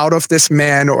can out of this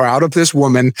man or out of this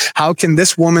woman? How can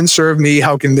this woman serve me?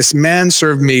 How can this man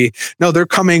serve me? No, they're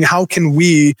coming, how can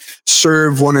we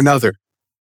serve one another?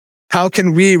 How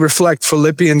can we reflect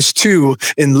Philippians 2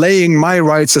 in laying my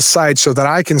rights aside so that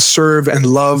I can serve and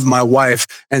love my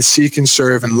wife and she can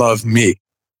serve and love me?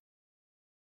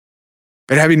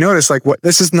 But have you noticed,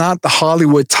 this is not the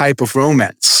Hollywood type of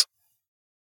romance.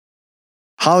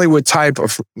 Hollywood type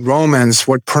of romance,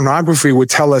 what pornography would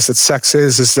tell us that sex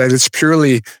is that it's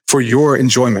purely for your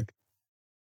enjoyment.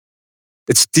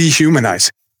 It's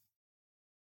dehumanizing.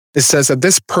 It says that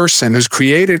this person who's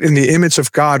created in the image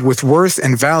of God with worth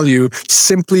and value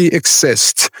simply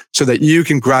exists so that you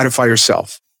can gratify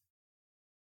yourself.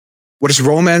 What does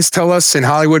romance tell us in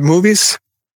Hollywood movies?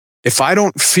 If I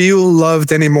don't feel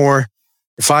loved anymore,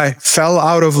 If I fell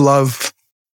out of love,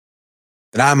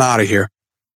 then I'm out of here.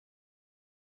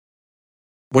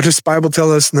 What does the Bible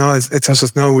tell us? No, it tells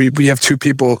us, no, we have two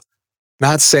people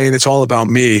not saying it's all about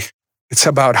me. It's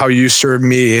about how you serve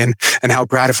me and how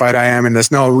gratified I am in this.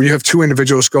 No, we have two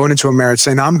individuals going into a marriage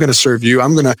saying, I'm going to serve you.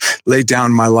 I'm going to lay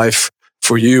down my life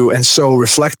for you. And so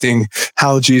reflecting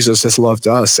how Jesus has loved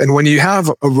us. And when you have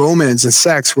a romance and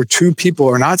sex where two people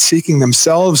are not seeking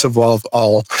themselves above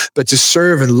all, but to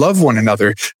serve and love one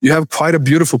another, you have quite a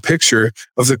beautiful picture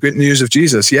of the good news of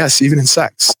Jesus. Yes, even in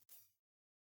sex.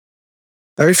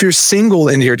 Now, if you're single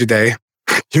in here today,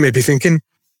 you may be thinking,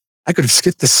 I could have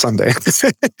skipped this Sunday.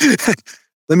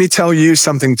 Let me tell you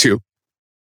something too.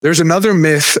 There's another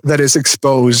myth that is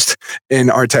exposed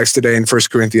in our text today in 1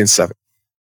 Corinthians 7.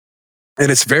 And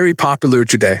it's very popular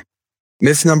today.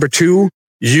 Myth number 2,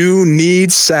 you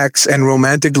need sex and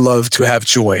romantic love to have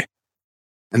joy.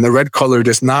 And the red color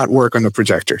does not work on the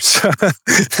projectors.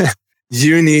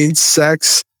 You need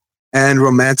sex and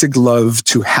romantic love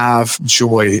to have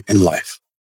joy in life.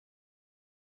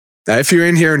 Now, if you're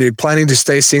in here and you're planning to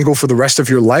stay single for the rest of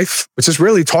your life, which is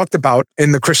really talked about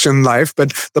in the Christian life,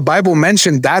 but the Bible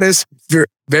mentioned that is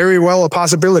very well a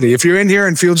possibility. If you're in here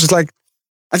and feel just like,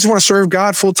 I just want to serve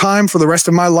God full time for the rest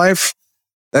of my life,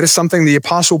 that is something the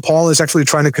Apostle Paul is actually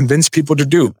trying to convince people to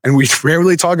do. And we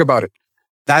rarely talk about it.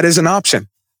 That is an option.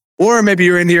 Or maybe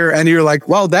you're in here and you're like,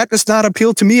 well, that does not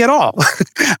appeal to me at all.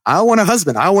 I want a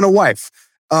husband. I want a wife.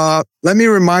 Let me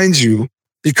remind you,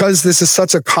 because this is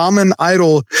such a common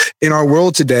idol in our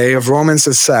world today of romance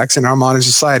and sex in our modern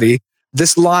society,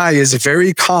 this lie is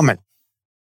very common,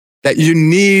 that you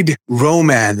need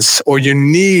romance or you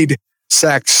need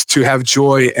sex to have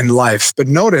joy in life. But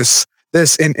notice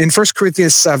this in 1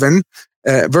 Corinthians 7,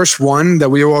 verse 1 that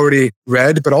we already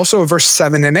read, but also verse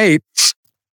 7 and 8,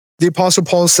 the Apostle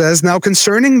Paul says, now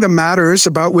concerning the matters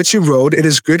about which he wrote, it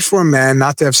is good for a man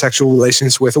not to have sexual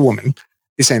relations with a woman.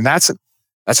 He's saying that's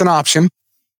an option.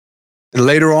 And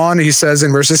later on, he says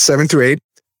in verses 7 through 8,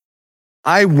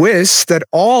 I wish that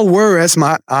all were as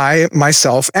I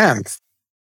myself am.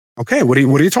 Okay, what are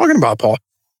you talking about, Paul?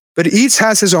 But each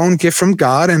has his own gift from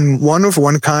God, and one of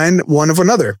one kind, one of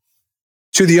another.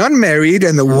 To the unmarried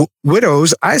and the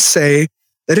widows, I say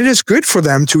that it is good for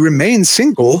them to remain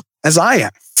single as I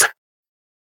am.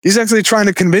 He's actually trying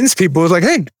to convince people, like,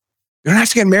 hey, you don't have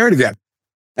to get married again.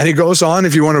 And he goes on,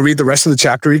 if you want to read the rest of the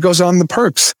chapter, he goes on the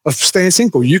perks of staying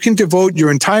single. You can devote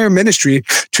your entire ministry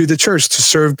to the church to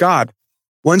serve God.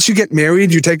 Once you get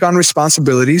married, you take on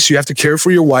responsibilities. You have to care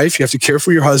for your wife. You have to care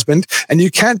for your husband. And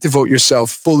you can't devote yourself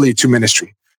fully to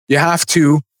ministry. You have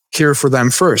to care for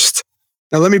them first.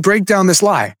 Now, let me break down this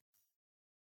lie.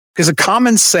 Because a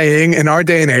common saying in our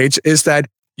day and age is that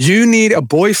you need a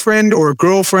boyfriend or a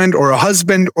girlfriend or a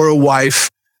husband or a wife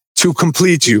to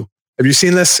complete you. Have you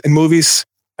seen this in movies?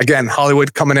 Again,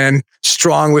 Hollywood coming in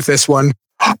strong with this one.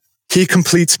 He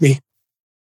completes me.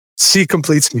 She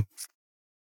completes me.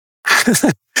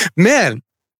 Man,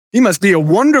 he must be a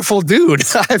wonderful dude.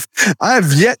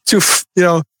 I've yet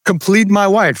to, complete my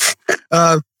wife.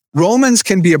 Romance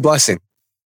can be a blessing.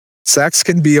 Sex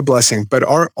can be a blessing, but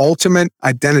our ultimate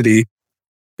identity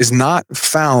is not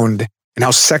found in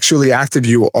how sexually active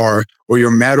you are or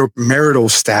your marital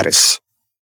status.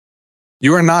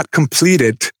 You are not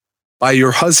completed by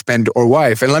your husband or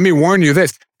wife. And let me warn you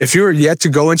this, if you're yet to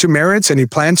go into marriage and you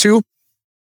plan to,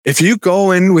 if you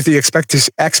go in with the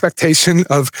expectation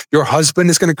of your husband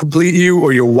is going to complete you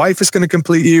or your wife is going to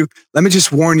complete you, let me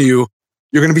just warn you,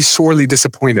 you're going to be sorely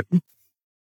disappointed.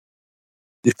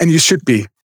 And you should be.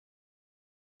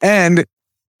 And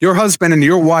your husband and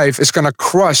your wife is going to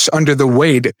crush under the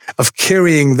weight of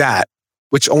carrying that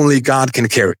which only God can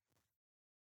carry.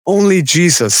 Only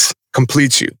Jesus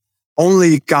completes you.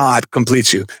 Only God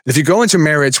completes you. If you go into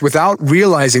marriage without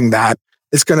realizing that,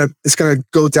 it's gonna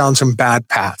go down some bad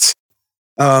paths.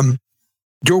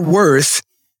 Your worth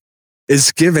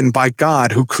is given by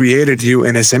God who created you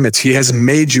in his image. He has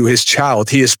made you his child.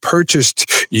 He has purchased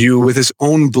you with his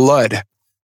own blood.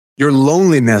 Your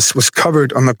loneliness was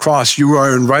covered on the cross. You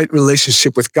are in right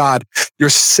relationship with God. Your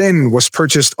sin was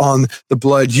purchased on the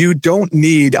blood. You don't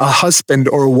need a husband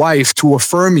or a wife to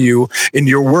affirm you in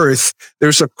your worth.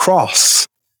 There's a cross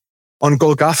on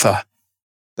Golgotha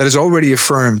that has already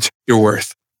affirmed your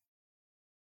worth.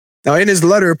 Now, in his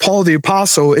letter, Paul the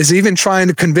Apostle is even trying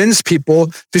to convince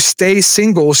people to stay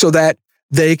single so that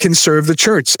they can serve the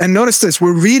church. And notice this,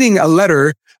 we're reading a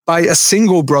letter by a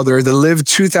single brother that lived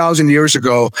 2,000 years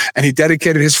ago, and he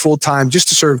dedicated his full time just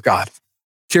to serve God.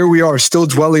 Here we are, still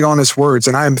dwelling on his words,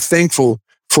 and I am thankful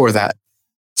for that.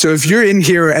 So if you're in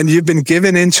here and you've been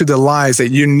given into the lies that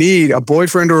you need a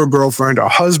boyfriend or a girlfriend, a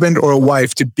husband or a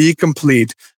wife to be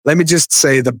complete, let me just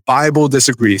say the Bible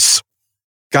disagrees.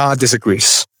 God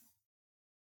disagrees.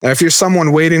 Now, if you're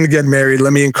someone waiting to get married,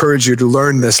 let me encourage you to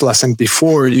learn this lesson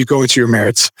before you go into your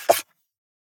marriage.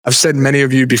 I've said many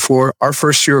of you before, our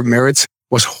first year of marriage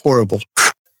was horrible.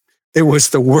 It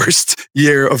was the worst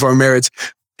year of our marriage.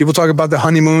 People talk about the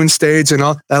honeymoon stage and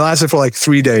all that lasted for like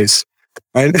 3 days,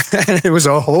 right? And it was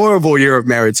a horrible year of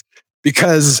marriage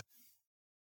because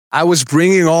I was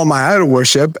bringing all my idol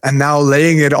worship and now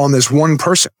laying it on this one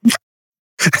person.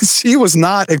 She was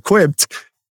not equipped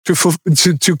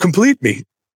to complete me.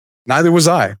 Neither was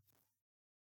I.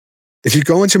 If you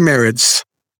go into marriage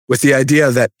with the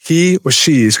idea that he or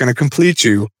she is going to complete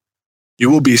you, you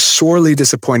will be sorely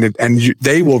disappointed and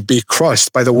they will be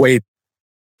crushed by the weight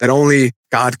that only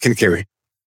God can carry.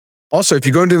 Also, if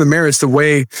you go into the marriage the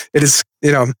way it is,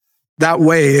 that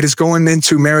way it is going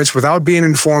into marriage without being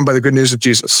informed by the good news of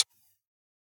Jesus.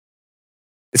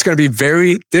 It's going to be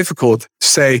very difficult to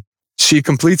say, she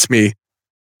completes me,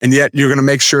 and yet you're going to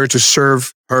make sure to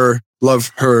serve her,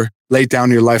 love her, lay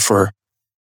down your life for her.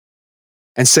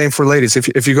 And same for ladies.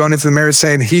 If you're going into the marriage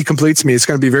saying, he completes me, it's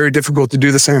going to be very difficult to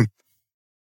do the same.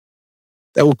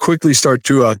 That will quickly start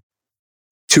to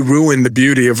ruin the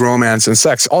beauty of romance and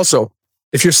sex. Also,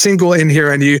 if you're single in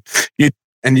here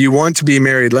and you want to be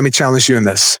married, let me challenge you in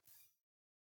this.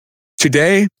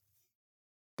 Today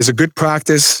is a good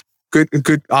practice,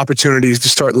 good opportunities to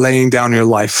start laying down your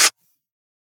life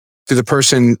to the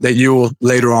person that you will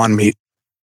later on meet.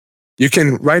 You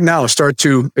can right now start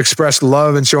to express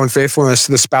love and showing faithfulness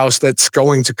to the spouse that's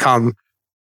going to come,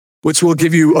 which will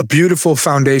give you a beautiful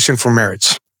foundation for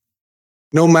marriage.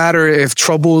 No matter if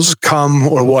troubles come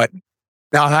or what.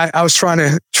 Now, I was trying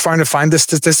to find this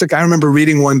statistic. I remember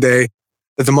reading one day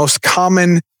that the most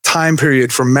common time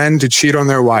period for men to cheat on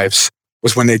their wives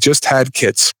was when they just had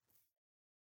kids.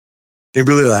 Can you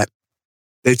believe that?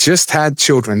 They just had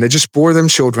children. They just bore them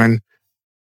children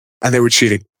and they were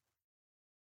cheating.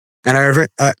 And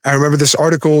I remember this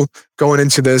article going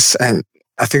into this, and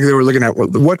I think they were looking at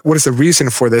what is the reason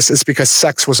for this? It's because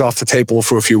sex was off the table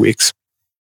for a few weeks.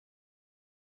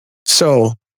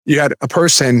 So you had a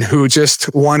person who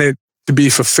just wanted to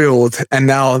be fulfilled, and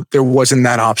now there wasn't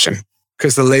that option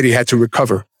because the lady had to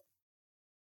recover.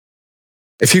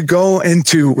 If you go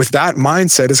into with that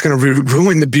mindset, it's going to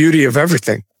ruin the beauty of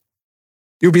everything.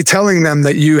 You'll be telling them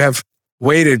that you have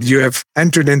waited, you have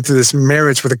entered into this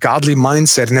marriage with a godly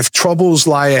mindset, and if troubles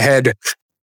lie ahead,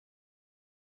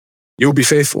 you'll be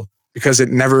faithful because it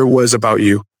never was about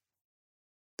you.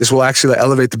 This will actually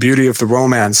elevate the beauty of the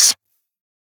romance.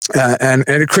 And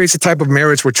it creates a type of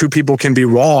marriage where two people can be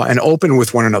raw and open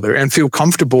with one another and feel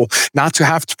comfortable not to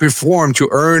have to perform to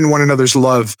earn one another's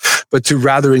love, but to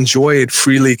rather enjoy it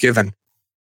freely given.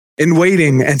 In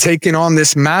waiting and taking on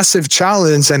this massive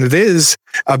challenge, and it is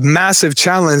a massive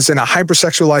challenge in a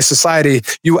hypersexualized society,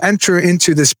 you enter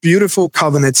into this beautiful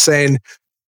covenant saying,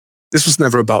 this was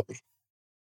never about me.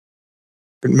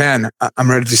 But man,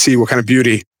 I'm ready to see what kind of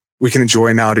beauty we can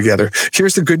enjoy now together.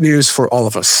 Here's the good news for all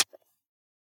of us.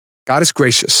 God is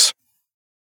gracious.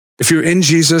 If you're in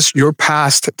Jesus, your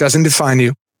past doesn't define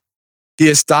you. He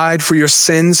has died for your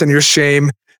sins and your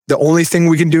shame. The only thing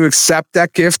we can do is accept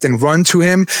that gift and run to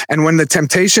him. And when the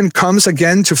temptation comes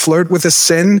again to flirt with a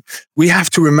sin, we have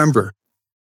to remember,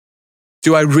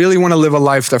 do I really want to live a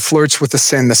life that flirts with the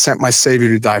sin that sent my Savior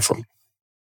to die for me?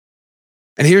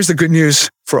 And here's the good news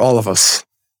for all of us.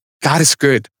 God is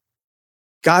good.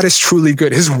 God is truly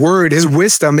good. His word, his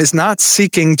wisdom is not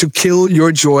seeking to kill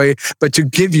your joy, but to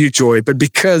give you joy, but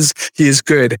because he is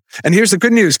good. And here's the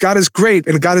good news. God is great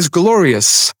and God is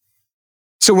glorious.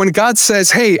 So when God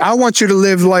says, hey, I want you to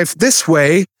live life this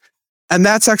way, and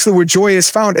that's actually where joy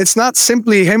is found. It's not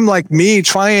simply him like me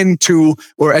trying to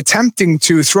or attempting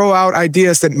to throw out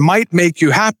ideas that might make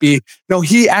you happy. No,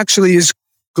 he actually is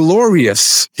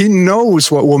glorious. He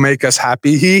knows what will make us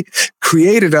happy. He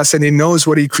created us and he knows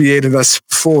what he created us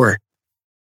for.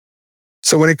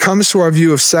 So when it comes to our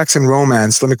view of sex and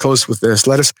romance, let me close with this.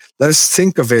 Let us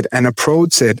think of it and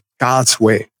approach it God's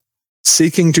way,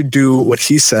 seeking to do what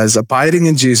he says, abiding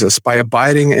in Jesus by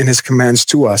abiding in his commands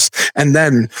to us. And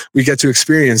then we get to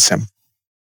experience him,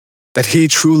 that he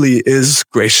truly is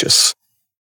gracious.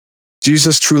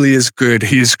 Jesus truly is good.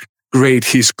 He's great.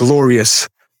 He's glorious.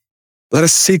 Let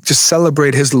us seek to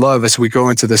celebrate his love as we go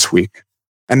into this week.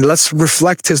 And let's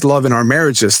reflect his love in our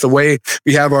marriages, the way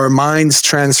we have our minds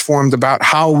transformed about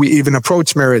how we even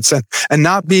approach marriage, and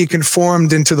not be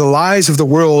conformed into the lies of the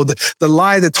world, the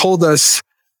lie that told us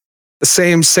the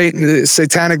same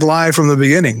satanic lie from the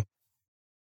beginning.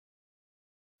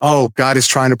 oh, God is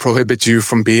trying to prohibit you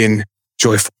from being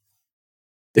joyful.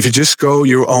 If you just go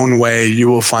your own way, you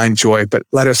will find joy. But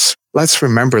let's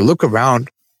remember, look around.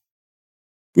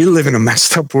 We live in a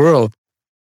messed up world.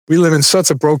 We live in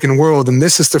such a broken world, and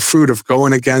this is the fruit of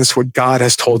going against what God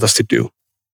has told us to do.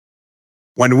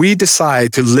 When we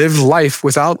decide to live life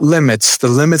without limits, the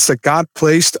limits that God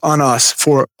placed on us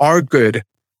for our good,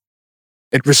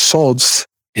 it results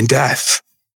in death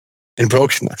and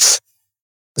brokenness.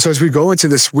 So as we go into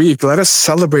this week, let us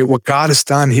celebrate what God has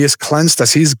done. He has cleansed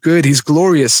us. He's good. He's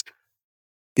glorious.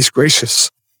 He's gracious.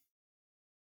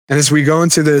 And as we go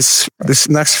into this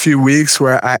next few weeks,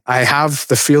 where I have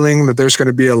the feeling that there's going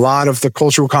to be a lot of the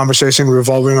cultural conversation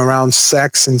revolving around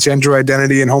sex and gender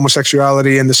identity and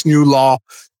homosexuality and this new law,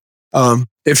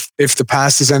 if the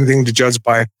past is anything to judge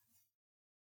by,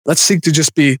 let's seek to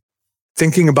just be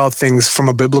thinking about things from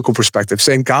a biblical perspective,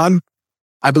 saying, God,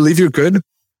 I believe you're good.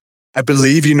 I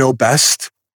believe you know best.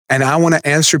 And I want to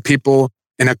answer people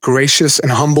in a gracious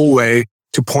and humble way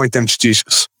to point them to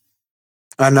Jesus.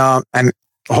 And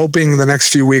hoping the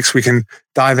next few weeks we can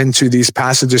dive into these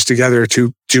passages together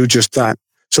to do just that.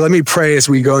 So let me pray as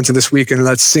we go into this week, and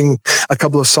let's sing a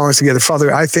couple of songs together.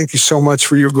 Father, I thank you so much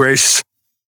for your grace.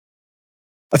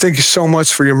 I thank you so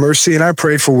much for your mercy, and I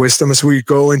pray for wisdom as we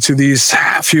go into these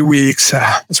few weeks,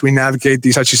 as we navigate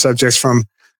these touchy subjects from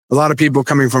a lot of people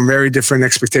coming from very different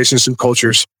expectations and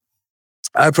cultures.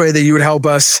 I pray that you would help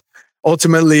us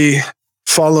ultimately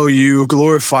follow you,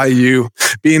 glorify you,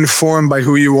 be informed by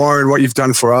who you are and what you've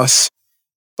done for us.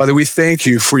 Father, we thank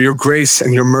you for your grace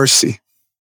and your mercy.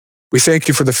 We thank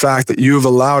you for the fact that you have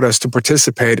allowed us to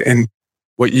participate in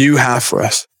what you have for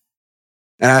us.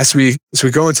 And as we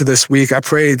go into this week, I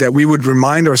pray that we would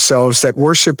remind ourselves that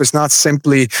worship is not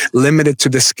simply limited to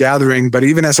this gathering, but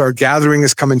even as our gathering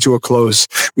is coming to a close,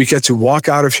 we get to walk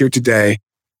out of here today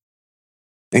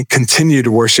and continue to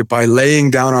worship by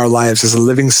laying down our lives as a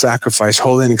living sacrifice,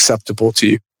 holy and acceptable to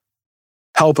you.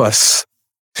 Help us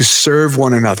to serve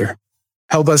one another.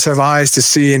 Help us have eyes to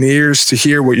see and ears to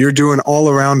hear what you're doing all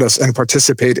around us and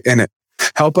participate in it.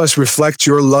 Help us reflect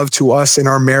your love to us in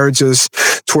our marriages,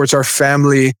 towards our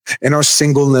family, in our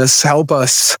singleness. Help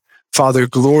us, Father,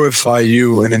 glorify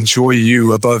you and enjoy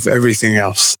you above everything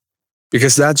else.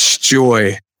 Because that's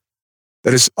joy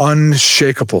that is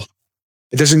unshakable.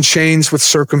 It doesn't change with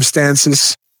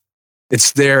circumstances.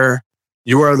 It's there.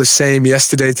 You are the same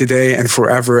yesterday, today, and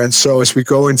forever. And so as we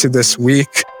go into this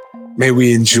week, may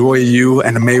we enjoy you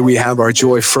and may we have our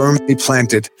joy firmly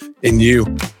planted in you.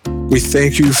 We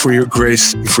thank you for your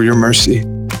grace and for your mercy.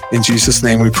 In Jesus'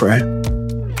 name we pray.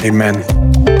 Amen.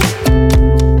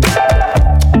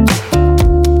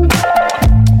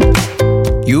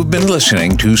 You've been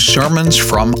listening to Sermons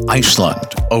from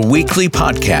Iceland, a weekly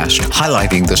podcast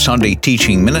highlighting the Sunday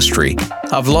teaching ministry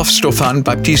of Lofstofan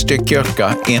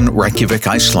Baptistakirkja in Reykjavik,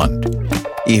 Iceland.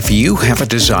 If you have a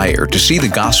desire to see the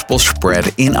gospel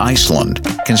spread in Iceland,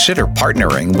 consider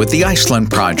partnering with the Iceland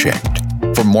Project.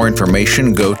 For more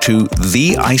information, go to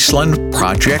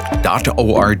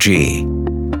theicelandproject.org.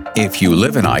 If you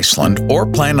live in Iceland or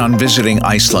plan on visiting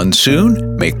Iceland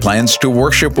soon, make plans to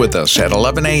worship with us at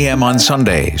 11 a.m. on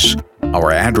Sundays.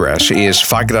 Our address is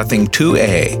Fagrating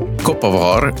 2A,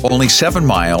 Kópavogur, only 7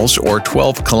 miles or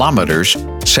 12 kilometers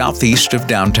southeast of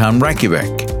downtown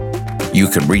Reykjavik. You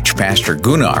can reach Pastor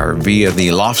Gunnar via the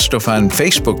Lofstofan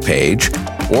Facebook page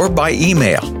or by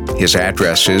email. His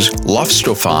address is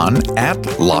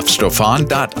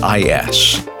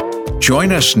lofstofan@lofstofan.is.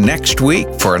 Join us next week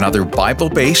for another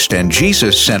Bible-based and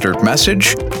Jesus-centered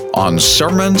message on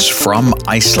Sermons from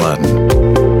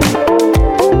Iceland.